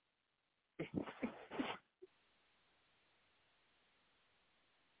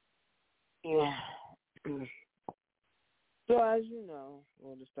 Yeah. So as you know,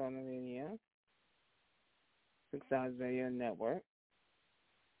 we'll just start on radio. Six Sides Radio Network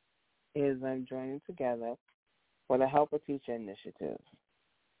is joining together for the Helper Teacher Initiative.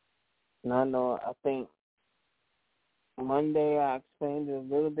 And I think Monday I explained it a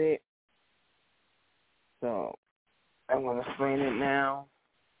little bit. So I'm going to explain it now.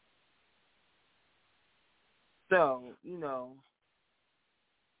 So,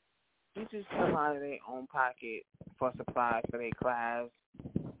 teachers come out of their own pocket for supplies for their class.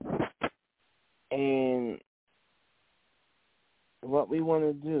 And what we want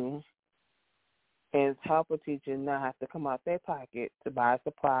to do is help a teacher not have to come out their pocket to buy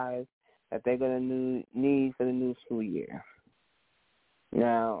supplies that they're going to need for the new school year.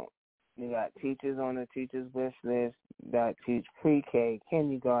 Now, you got teachers on the teachers' wish list that teach pre-K,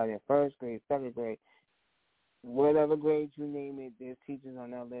 kindergarten, first grade, second grade. Whatever grade you name it, there's teachers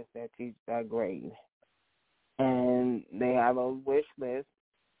on that list that teach that grade. And they have a wish list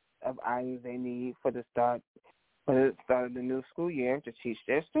of items they need for the start of the new school year to teach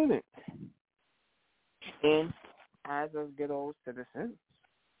their students. And as us good old citizens,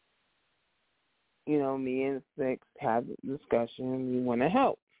 me and Six have a discussion. We want to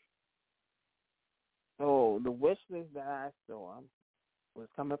help. So the wish list that I saw was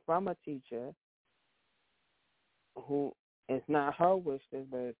coming from a teacher who, it's not her wish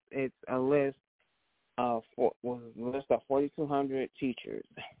list, but it's a list of 4,200 teachers,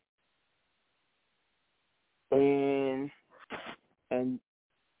 and in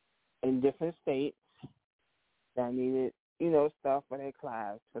different states that needed, stuff for their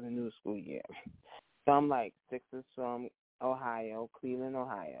class for the new school year. Some like Six is from Ohio, Cleveland,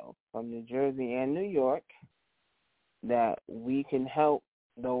 Ohio, from New Jersey and New York, that we can help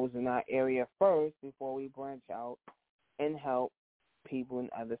those in our area first before we branch out and help people in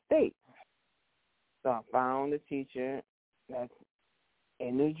other states. So I found a teacher that's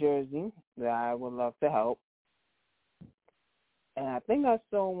in New Jersey that I would love to help. And I think I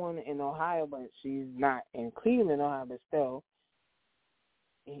saw one in Ohio, but she's not in Cleveland, Ohio, but still,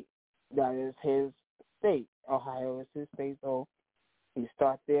 that is his state. Ohio is his state, so you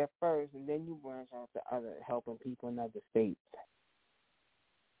start there first, and then you branch out to other helping people in other states.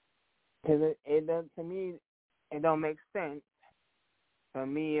 Because it does, to me, it don't make sense for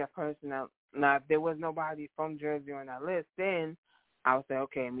me, a person now, if there was nobody from Jersey on that list, then I would say,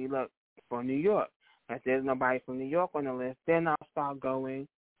 okay, let me look for New York. If there's nobody from New York on the list, then I'll start going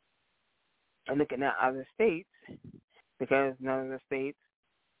and looking at other states, because none of the states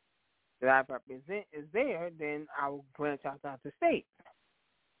that I represent is there, then I will branch out to other states.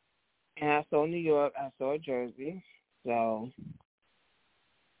 And I saw New York, I saw Jersey, so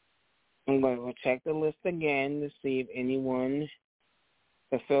I'm going to go check the list again to see if anyone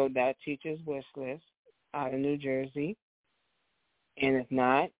fulfilled that teacher's wish list out of New Jersey. And if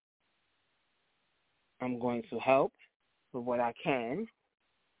not, I'm going to help with what I can.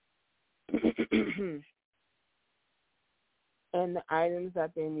 And the items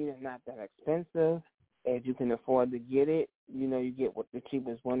that they need are not that expensive. If you can afford to get it, you get what the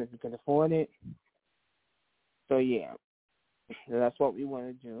cheapest one if you can afford it. So, yeah, so that's what we want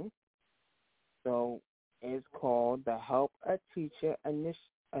to do. So it's called the Help a Teacher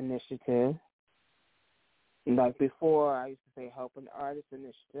Initiative. Like before, I used to say Help an Artist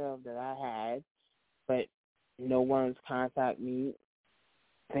Initiative that I had, but no one's contacted me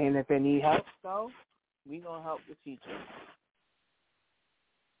saying that they need help. So we're going to help the teachers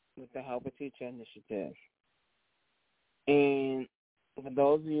with the Help a Teacher Initiative. And for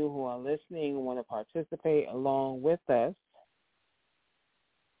those of you who are listening and want to participate along with us,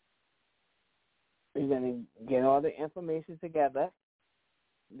 we're going to get all the information together.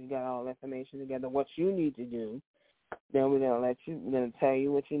 We got all the information together, what you need to do. Then we're going to tell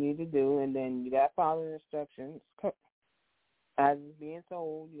you what you need to do, and then you got to follow the instructions. As it's being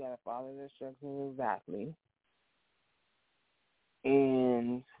told, you got to follow the instructions exactly.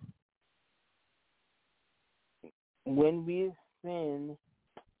 And when we send,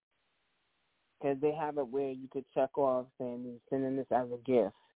 because they have it where you could check off saying sending this as a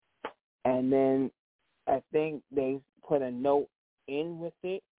gift. And then I think they put a note in with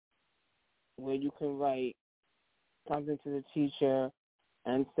it where you can write something to the teacher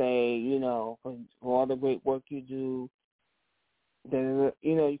and say, for all the great work you do, then,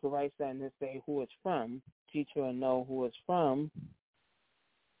 you can write something and say who it's from. Teacher will know who it's from.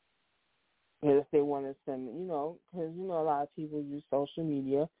 And if they want to send, because, a lot of people use social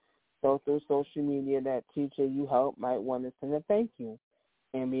media. So through social media, that teacher you help might want to send a thank you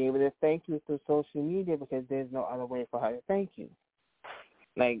and be able to thank you through social media, because there's no other way for her to thank you.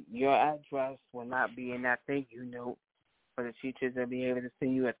 Like, your address will not be in that thank you note for the teachers to be able to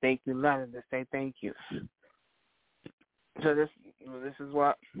send you a thank you letter to say thank you. So this is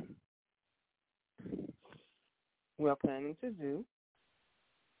what we're planning to do.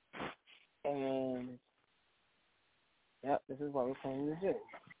 And, this is what we're planning to do.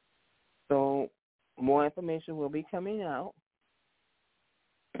 So more information will be coming out.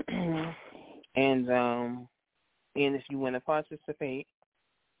 And if you want to participate,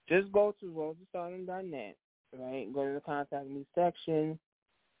 just go to roserstarling.net, right? Go to the Contact Me section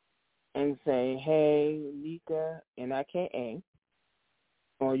and say, hey, Nika, Nika,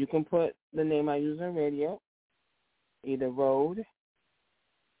 or you can put the name I use on radio, either Road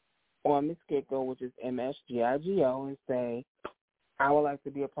or Miss Giggo, which is MSGIGO, and say, I would like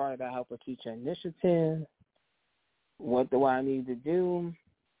to be a part of the Help a Teacher initiative. What do I need to do?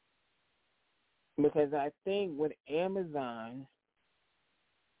 Because I think with Amazon,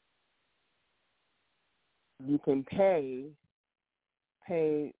 you can pay,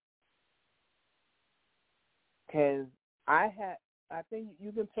 because I think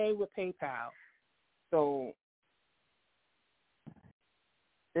you can pay with PayPal. So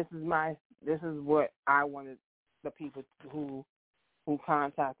this is what I wanted the people who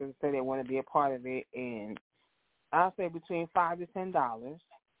contact and say they want to be a part of it, and I'll say between $5 to $10,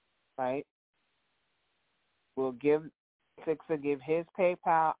 right? We'll give Fixer give his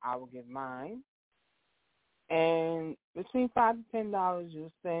PayPal, I will give mine, and between $5 to $10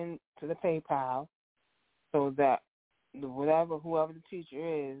 you send to the PayPal, so that whoever the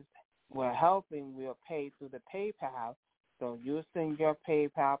teacher is, we're helping, we'll pay through the PayPal. So you'll send your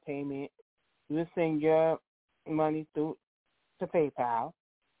PayPal payment, you'll send your money through to PayPal.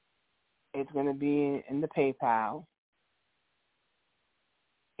 It's going to be in the PayPal.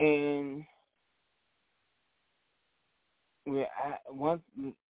 And once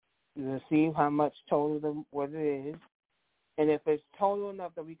we'll see how much total what it is. And if it's total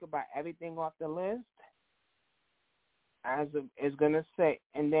enough that we could buy everything off the list, it's going to say,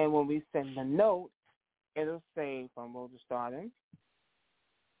 and then when we send the note, it'll say from Road to Stardom,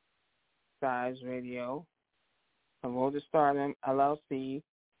 Size Radio, from Road to Stardom, LLC,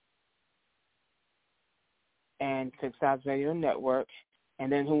 and Six Sides Radio Network,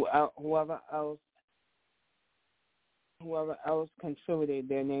 and then whoever else contributed,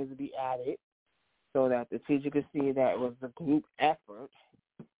 their names will be added so that the teacher can see that it was a group effort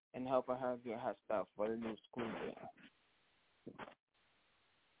in helping her get her stuff for the new school year.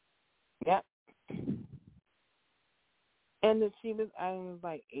 Yep. And the cheapest item is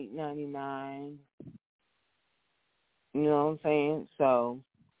like $8.99. You know what I'm saying? So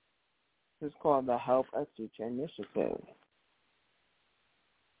it's called the Help a Teacher Initiative.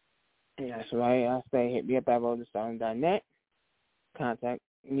 And that's right. I say hit me up at roderstarling.net. Contact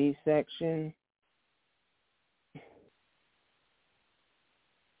me section.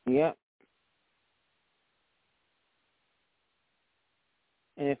 Yep.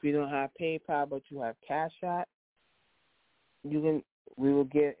 And if you don't have PayPal but you have Cash App, we will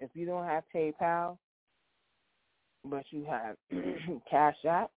get, if you don't have PayPal but you have Cash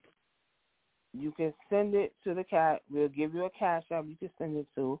App, you can send it to we'll give you a Cash App you can send it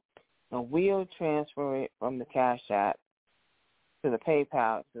to, and we'll transfer it from the Cash App to the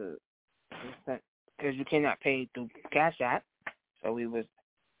PayPal because you cannot pay through Cash App. So I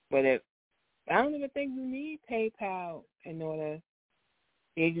don't even think you need PayPal in order.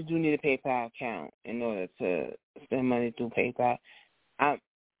 Yeah, you do need a PayPal account in order to send money through PayPal.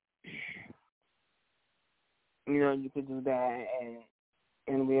 You could do that,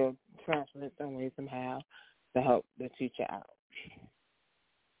 and we'll transfer it some way, somehow, to help the teacher out.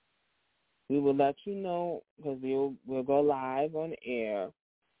 We will let you know, because we'll go live on air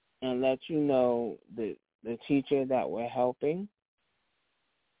and let you know the teacher that we're helping,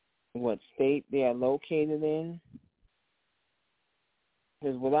 what state they are located in.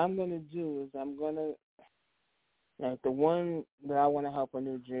 Because what I'm going to do is like the one that I want to help in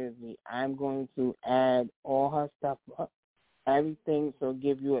New Jersey, I'm going to add all her stuff up, everything, so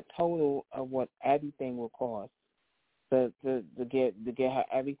give you a total of what everything will cost to get her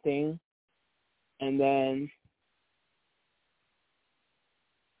everything. And then,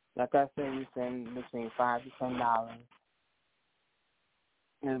 like I said, we send between $5 to $10.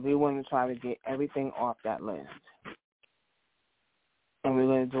 And we want to try to get everything off that list. And we're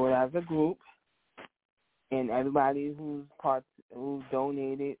going to do it as a group. And everybody who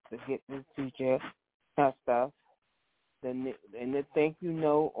donated to get this teacher her stuff, and the thank you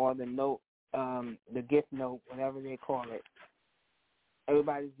note or the note, the gift note, whatever they call it,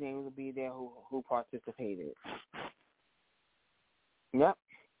 everybody's name will be there who participated. Yep.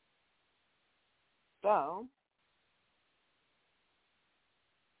 So,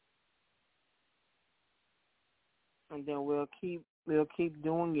 and then we'll keep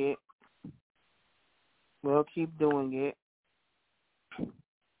doing it. We'll keep doing it.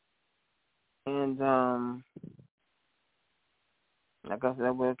 And like I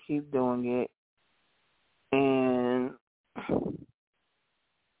said, we'll keep doing it.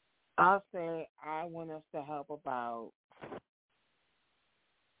 I'll say I want us to help about,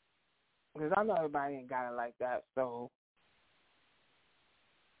 because I know everybody ain't got it like that. So,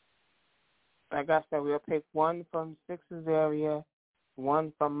 like I said, we'll pick one from Six's area,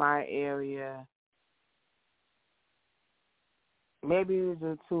 one from my area. Maybe we'll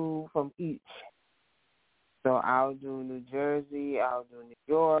do two from each. So I'll do New Jersey, I'll do New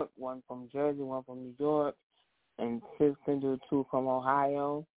York, one from Jersey, one from New York, and Sis can do two from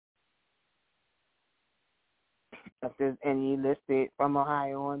Ohio. If there's any listed from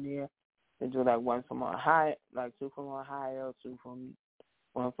Ohio on there, then do like one from Ohio, like two from Ohio,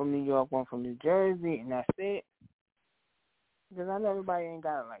 one from New York, one from New Jersey, and that's it. Because I know everybody ain't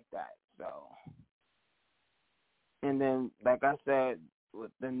got it like that. So, and then, like I said,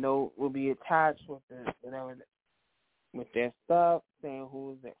 with the note will be attached with with their stuff, saying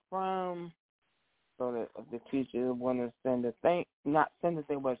who's it from, so that if the teacher want to send a thing, not send a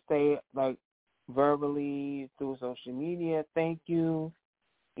thing, but say it like verbally through social media, thank you,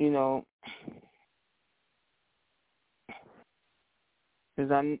 because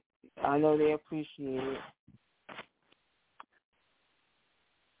I know they appreciate it.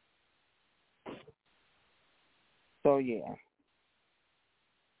 So yeah.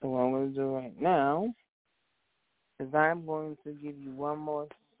 So what I'm going to do right now is I'm going to give you one more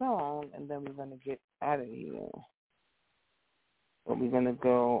song, and then we're going to get out of here. So we're going to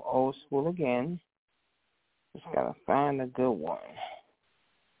go old school again. Just got to find a good one.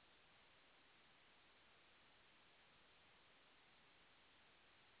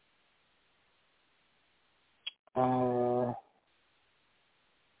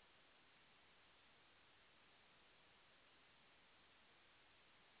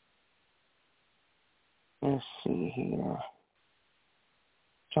 Let's see here.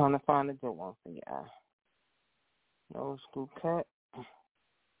 Trying to find a good one for you. Old school cut.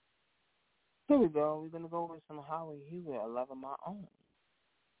 Here we go. We're going to go with some Howard Hewitt, A Love of My Own.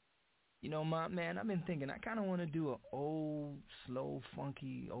 Man, I've been thinking I kind of want to do an old, slow,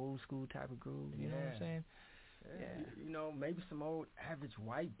 funky, old school type of groove. You know what I'm saying? Yeah. Maybe some old Average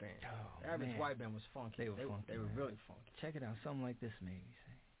White Band. Oh, Average White Band was funky. They were funky. They were really funky. Check it out. Something like this, maybe.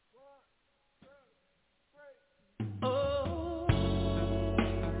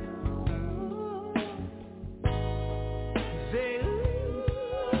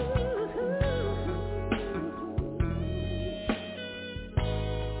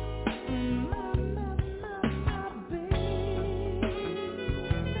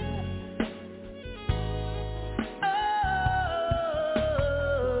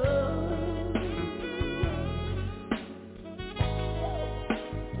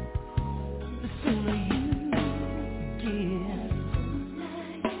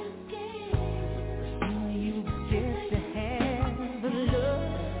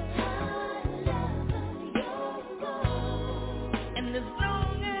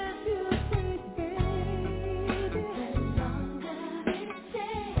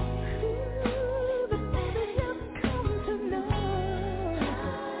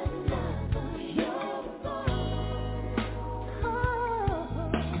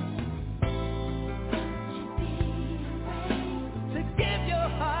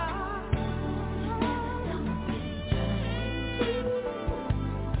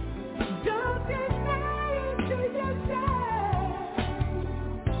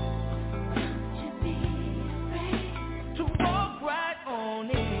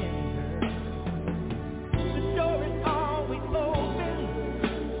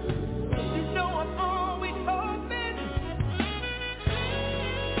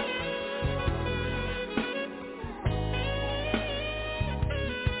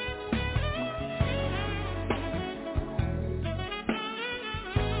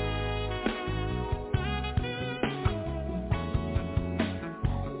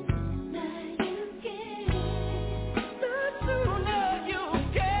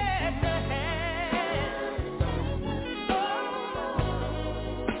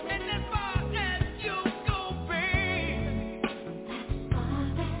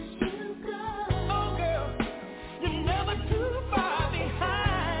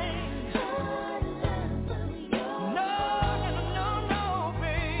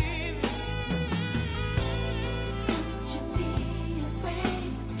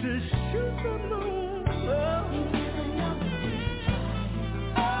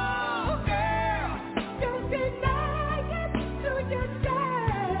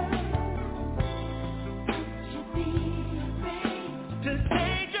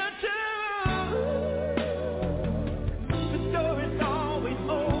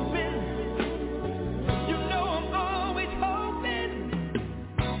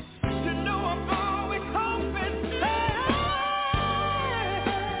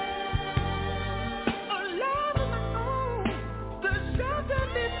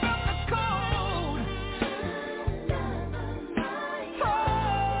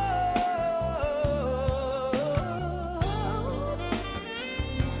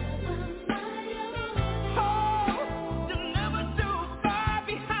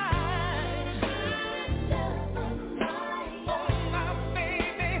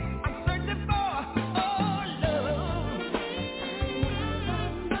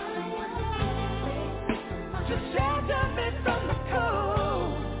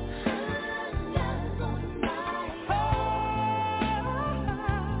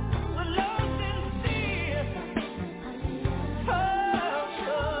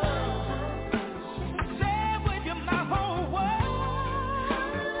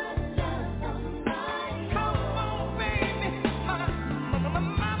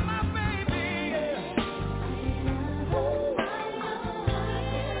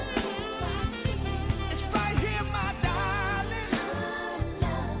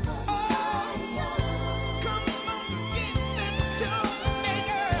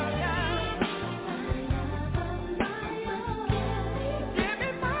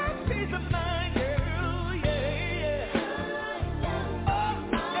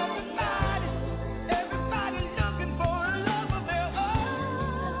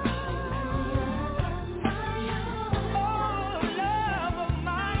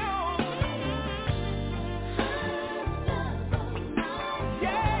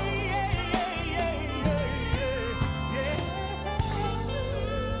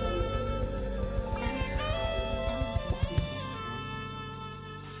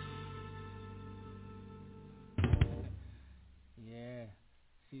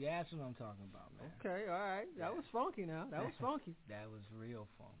 See, that's what I'm talking about, man. Okay, all right. That was funky now. That was funky. That was real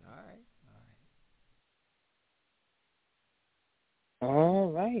funky. All right.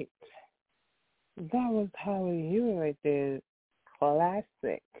 All right. That was Howard Hewitt right there.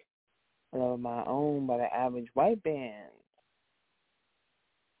 Classic. Of My Own by the Average White Band.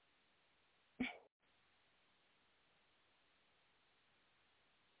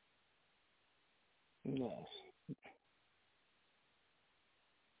 Yes.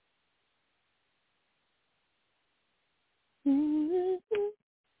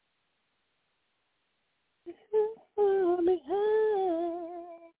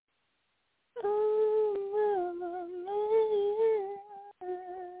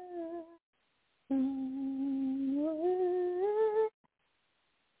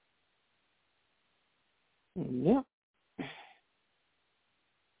 Yep.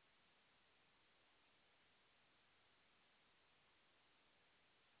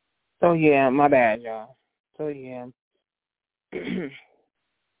 So yeah, my bad, y'all. So yeah.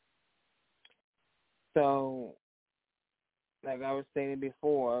 So like I was saying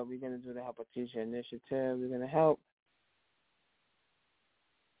before, we're gonna do the Help a Teacher initiative. We're gonna help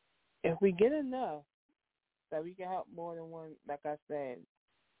if we get enough that we can help more than one. Like I said,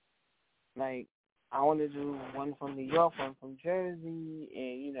 like I want to do one from New York, one from Jersey,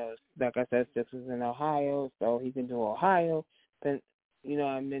 and like I said, this is in Ohio, so he can do Ohio. Then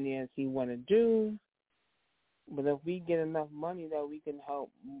how many as he want to do. But if we get enough money that we can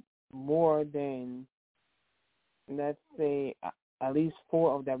help more than, let's say, at least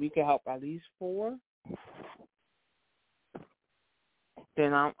 4, or that we can help at least 4,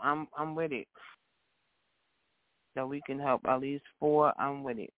 then I'm with it. That we can help at least 4, I'm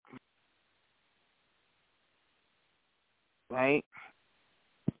with it. Right?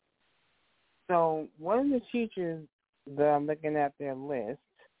 So one of the teachers that I'm looking at their list,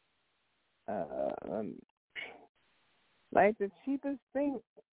 like the cheapest thing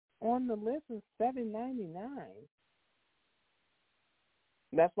on the list is $7.99.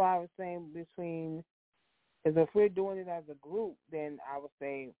 That's why I was saying because if we're doing it as a group, then I would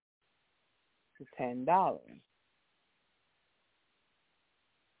say $10.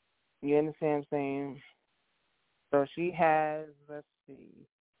 You understand what I'm saying? So she has, let's see,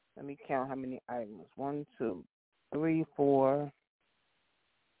 let me count how many items. 1, 2, 3, 4.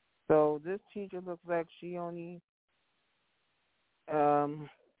 So this teacher looks like she only has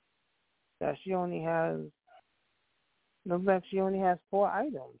 4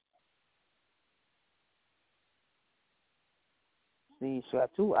 items. See, she got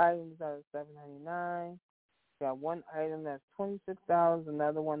 2 items that are $7.99. She got 1 item that's $26,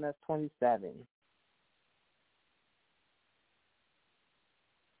 another one that's $27.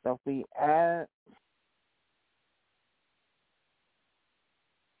 So if we add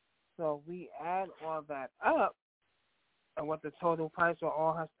all that up, and what the total price of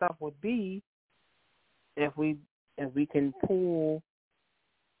all her stuff would be, if we can pull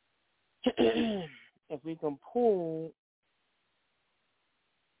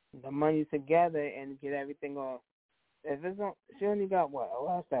the money together and get everything off. If it's on, she only got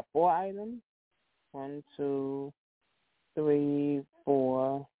what's that? 4 items. 1, 2, 3,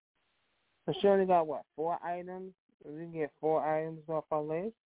 4. So she only got 4 items. If we can get 4 items off our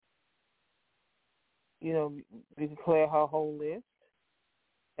list, we can clear her whole list.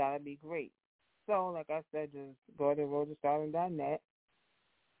 That'd be great. So, like I said, just go to rogerstarling.net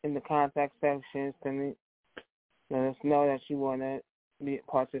in the contact section. Let us know that you want to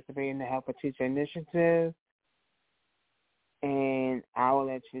participate in the Help a Teacher initiative, and I will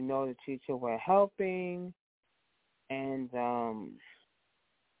let you know the teacher we're helping, and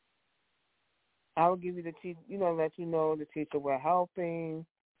I will give you let you know the teacher we're helping.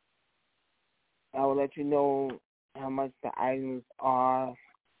 I will let you know how much the items are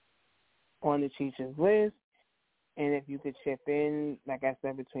on the teacher's list, and if you could chip in, like I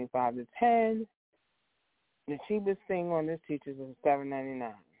said, between 5 to 10. The cheapest thing on this teacher's is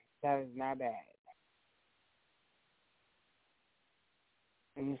 $7.99. That is not bad.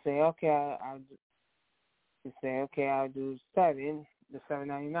 And you say, okay, I'll do 7, the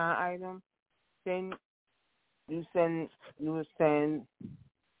 $7.99 item. Then you would send.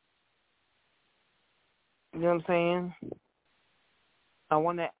 You know what I'm saying? I'm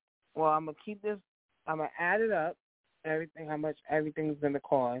gonna keep this. I'm gonna add it up, everything, how much everything's gonna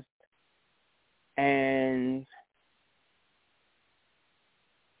cost. And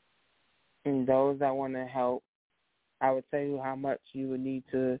those that want to help, I would tell you how much you would need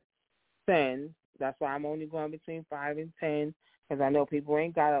to send. That's why I'm only going between 5 and 10, because I know people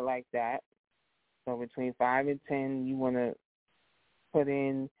ain't got it like that. So between 5 and 10, you want to put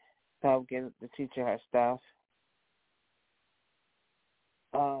in to help get the teacher her stuff.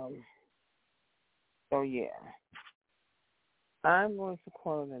 So yeah, I'm going to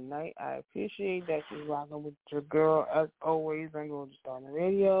call it a night. I appreciate that you're rocking with your girl as always. I'm going to start on the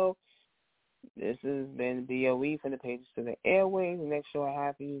radio. This has been B.O.E. from the pages to the airwaves. The next show I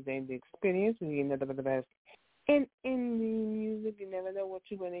have for you is named The Experience. We get nothing but the best in indie music. You never know what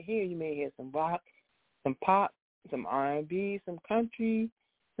you're going to hear. You may hear some rock, some pop, some R&B, some country,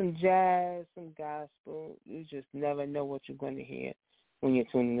 some jazz, some gospel. You just never know what you're going to hear when you're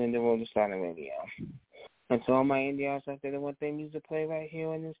tuning in to Rolling Stone Radio. And to all my indie artists out there that want their music to play right here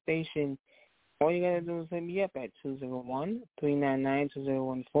on this station, all you got to do is hit me up at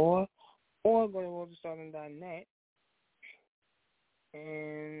 201-399-2014 or go to rollingstone.net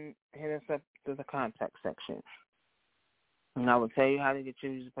and hit us up to the contact section. And I will tell you how to get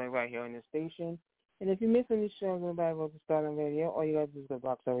your music to play right here on this station. And if you're missing this show, go by Road to Stardom Radio. All you got to do is go to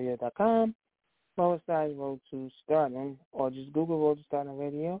boxradio.com/Road to Stardom, or just Google Road to Stardom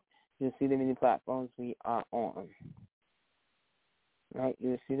Radio. You'll see the many platforms we are on. Right?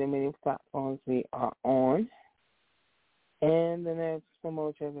 You'll see the many platforms we are on. And the next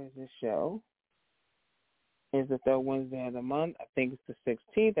promotion of this show is the third Wednesday of the month. I think it's the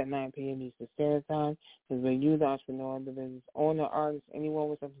 16th at 9 p.m. Eastern Standard Time. It's where you, the entrepreneur, the business owner, artist, anyone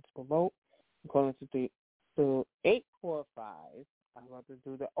with something to promote, call us to 845. I'm about to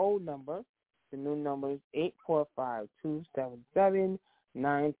do the old number. The new number is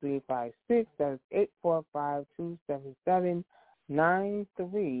 845-277-9356. That is 845-277-9356.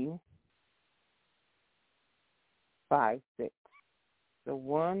 The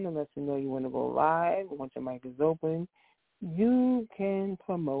one that lets you know you want to go live. Once your mic is open, you can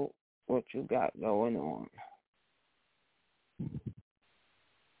promote what you got going on.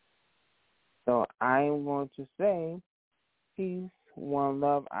 So I am going to say peace, one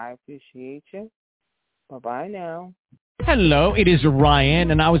love. I appreciate you. Bye-bye now. Hello, it is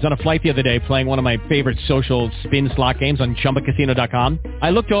Ryan, and I was on a flight the other day playing one of my favorite social spin slot games on ChumbaCasino.com. I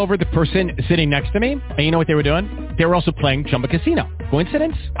looked over at the person sitting next to me, and you know what they were doing? They were also playing Chumba Casino.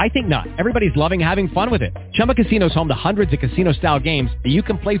 Coincidence? I think not. Everybody's loving having fun with it. Chumba Casino is home to hundreds of casino-style games that you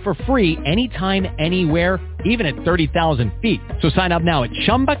can play for free anytime, anywhere, even at 30,000 feet. So sign up now at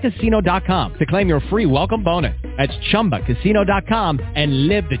ChumbaCasino.com to claim your free welcome bonus. That's ChumbaCasino.com and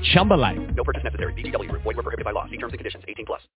live the Chumba life. No purchase necessary. VGW. Void where prohibited by law. See terms and conditions. 18+.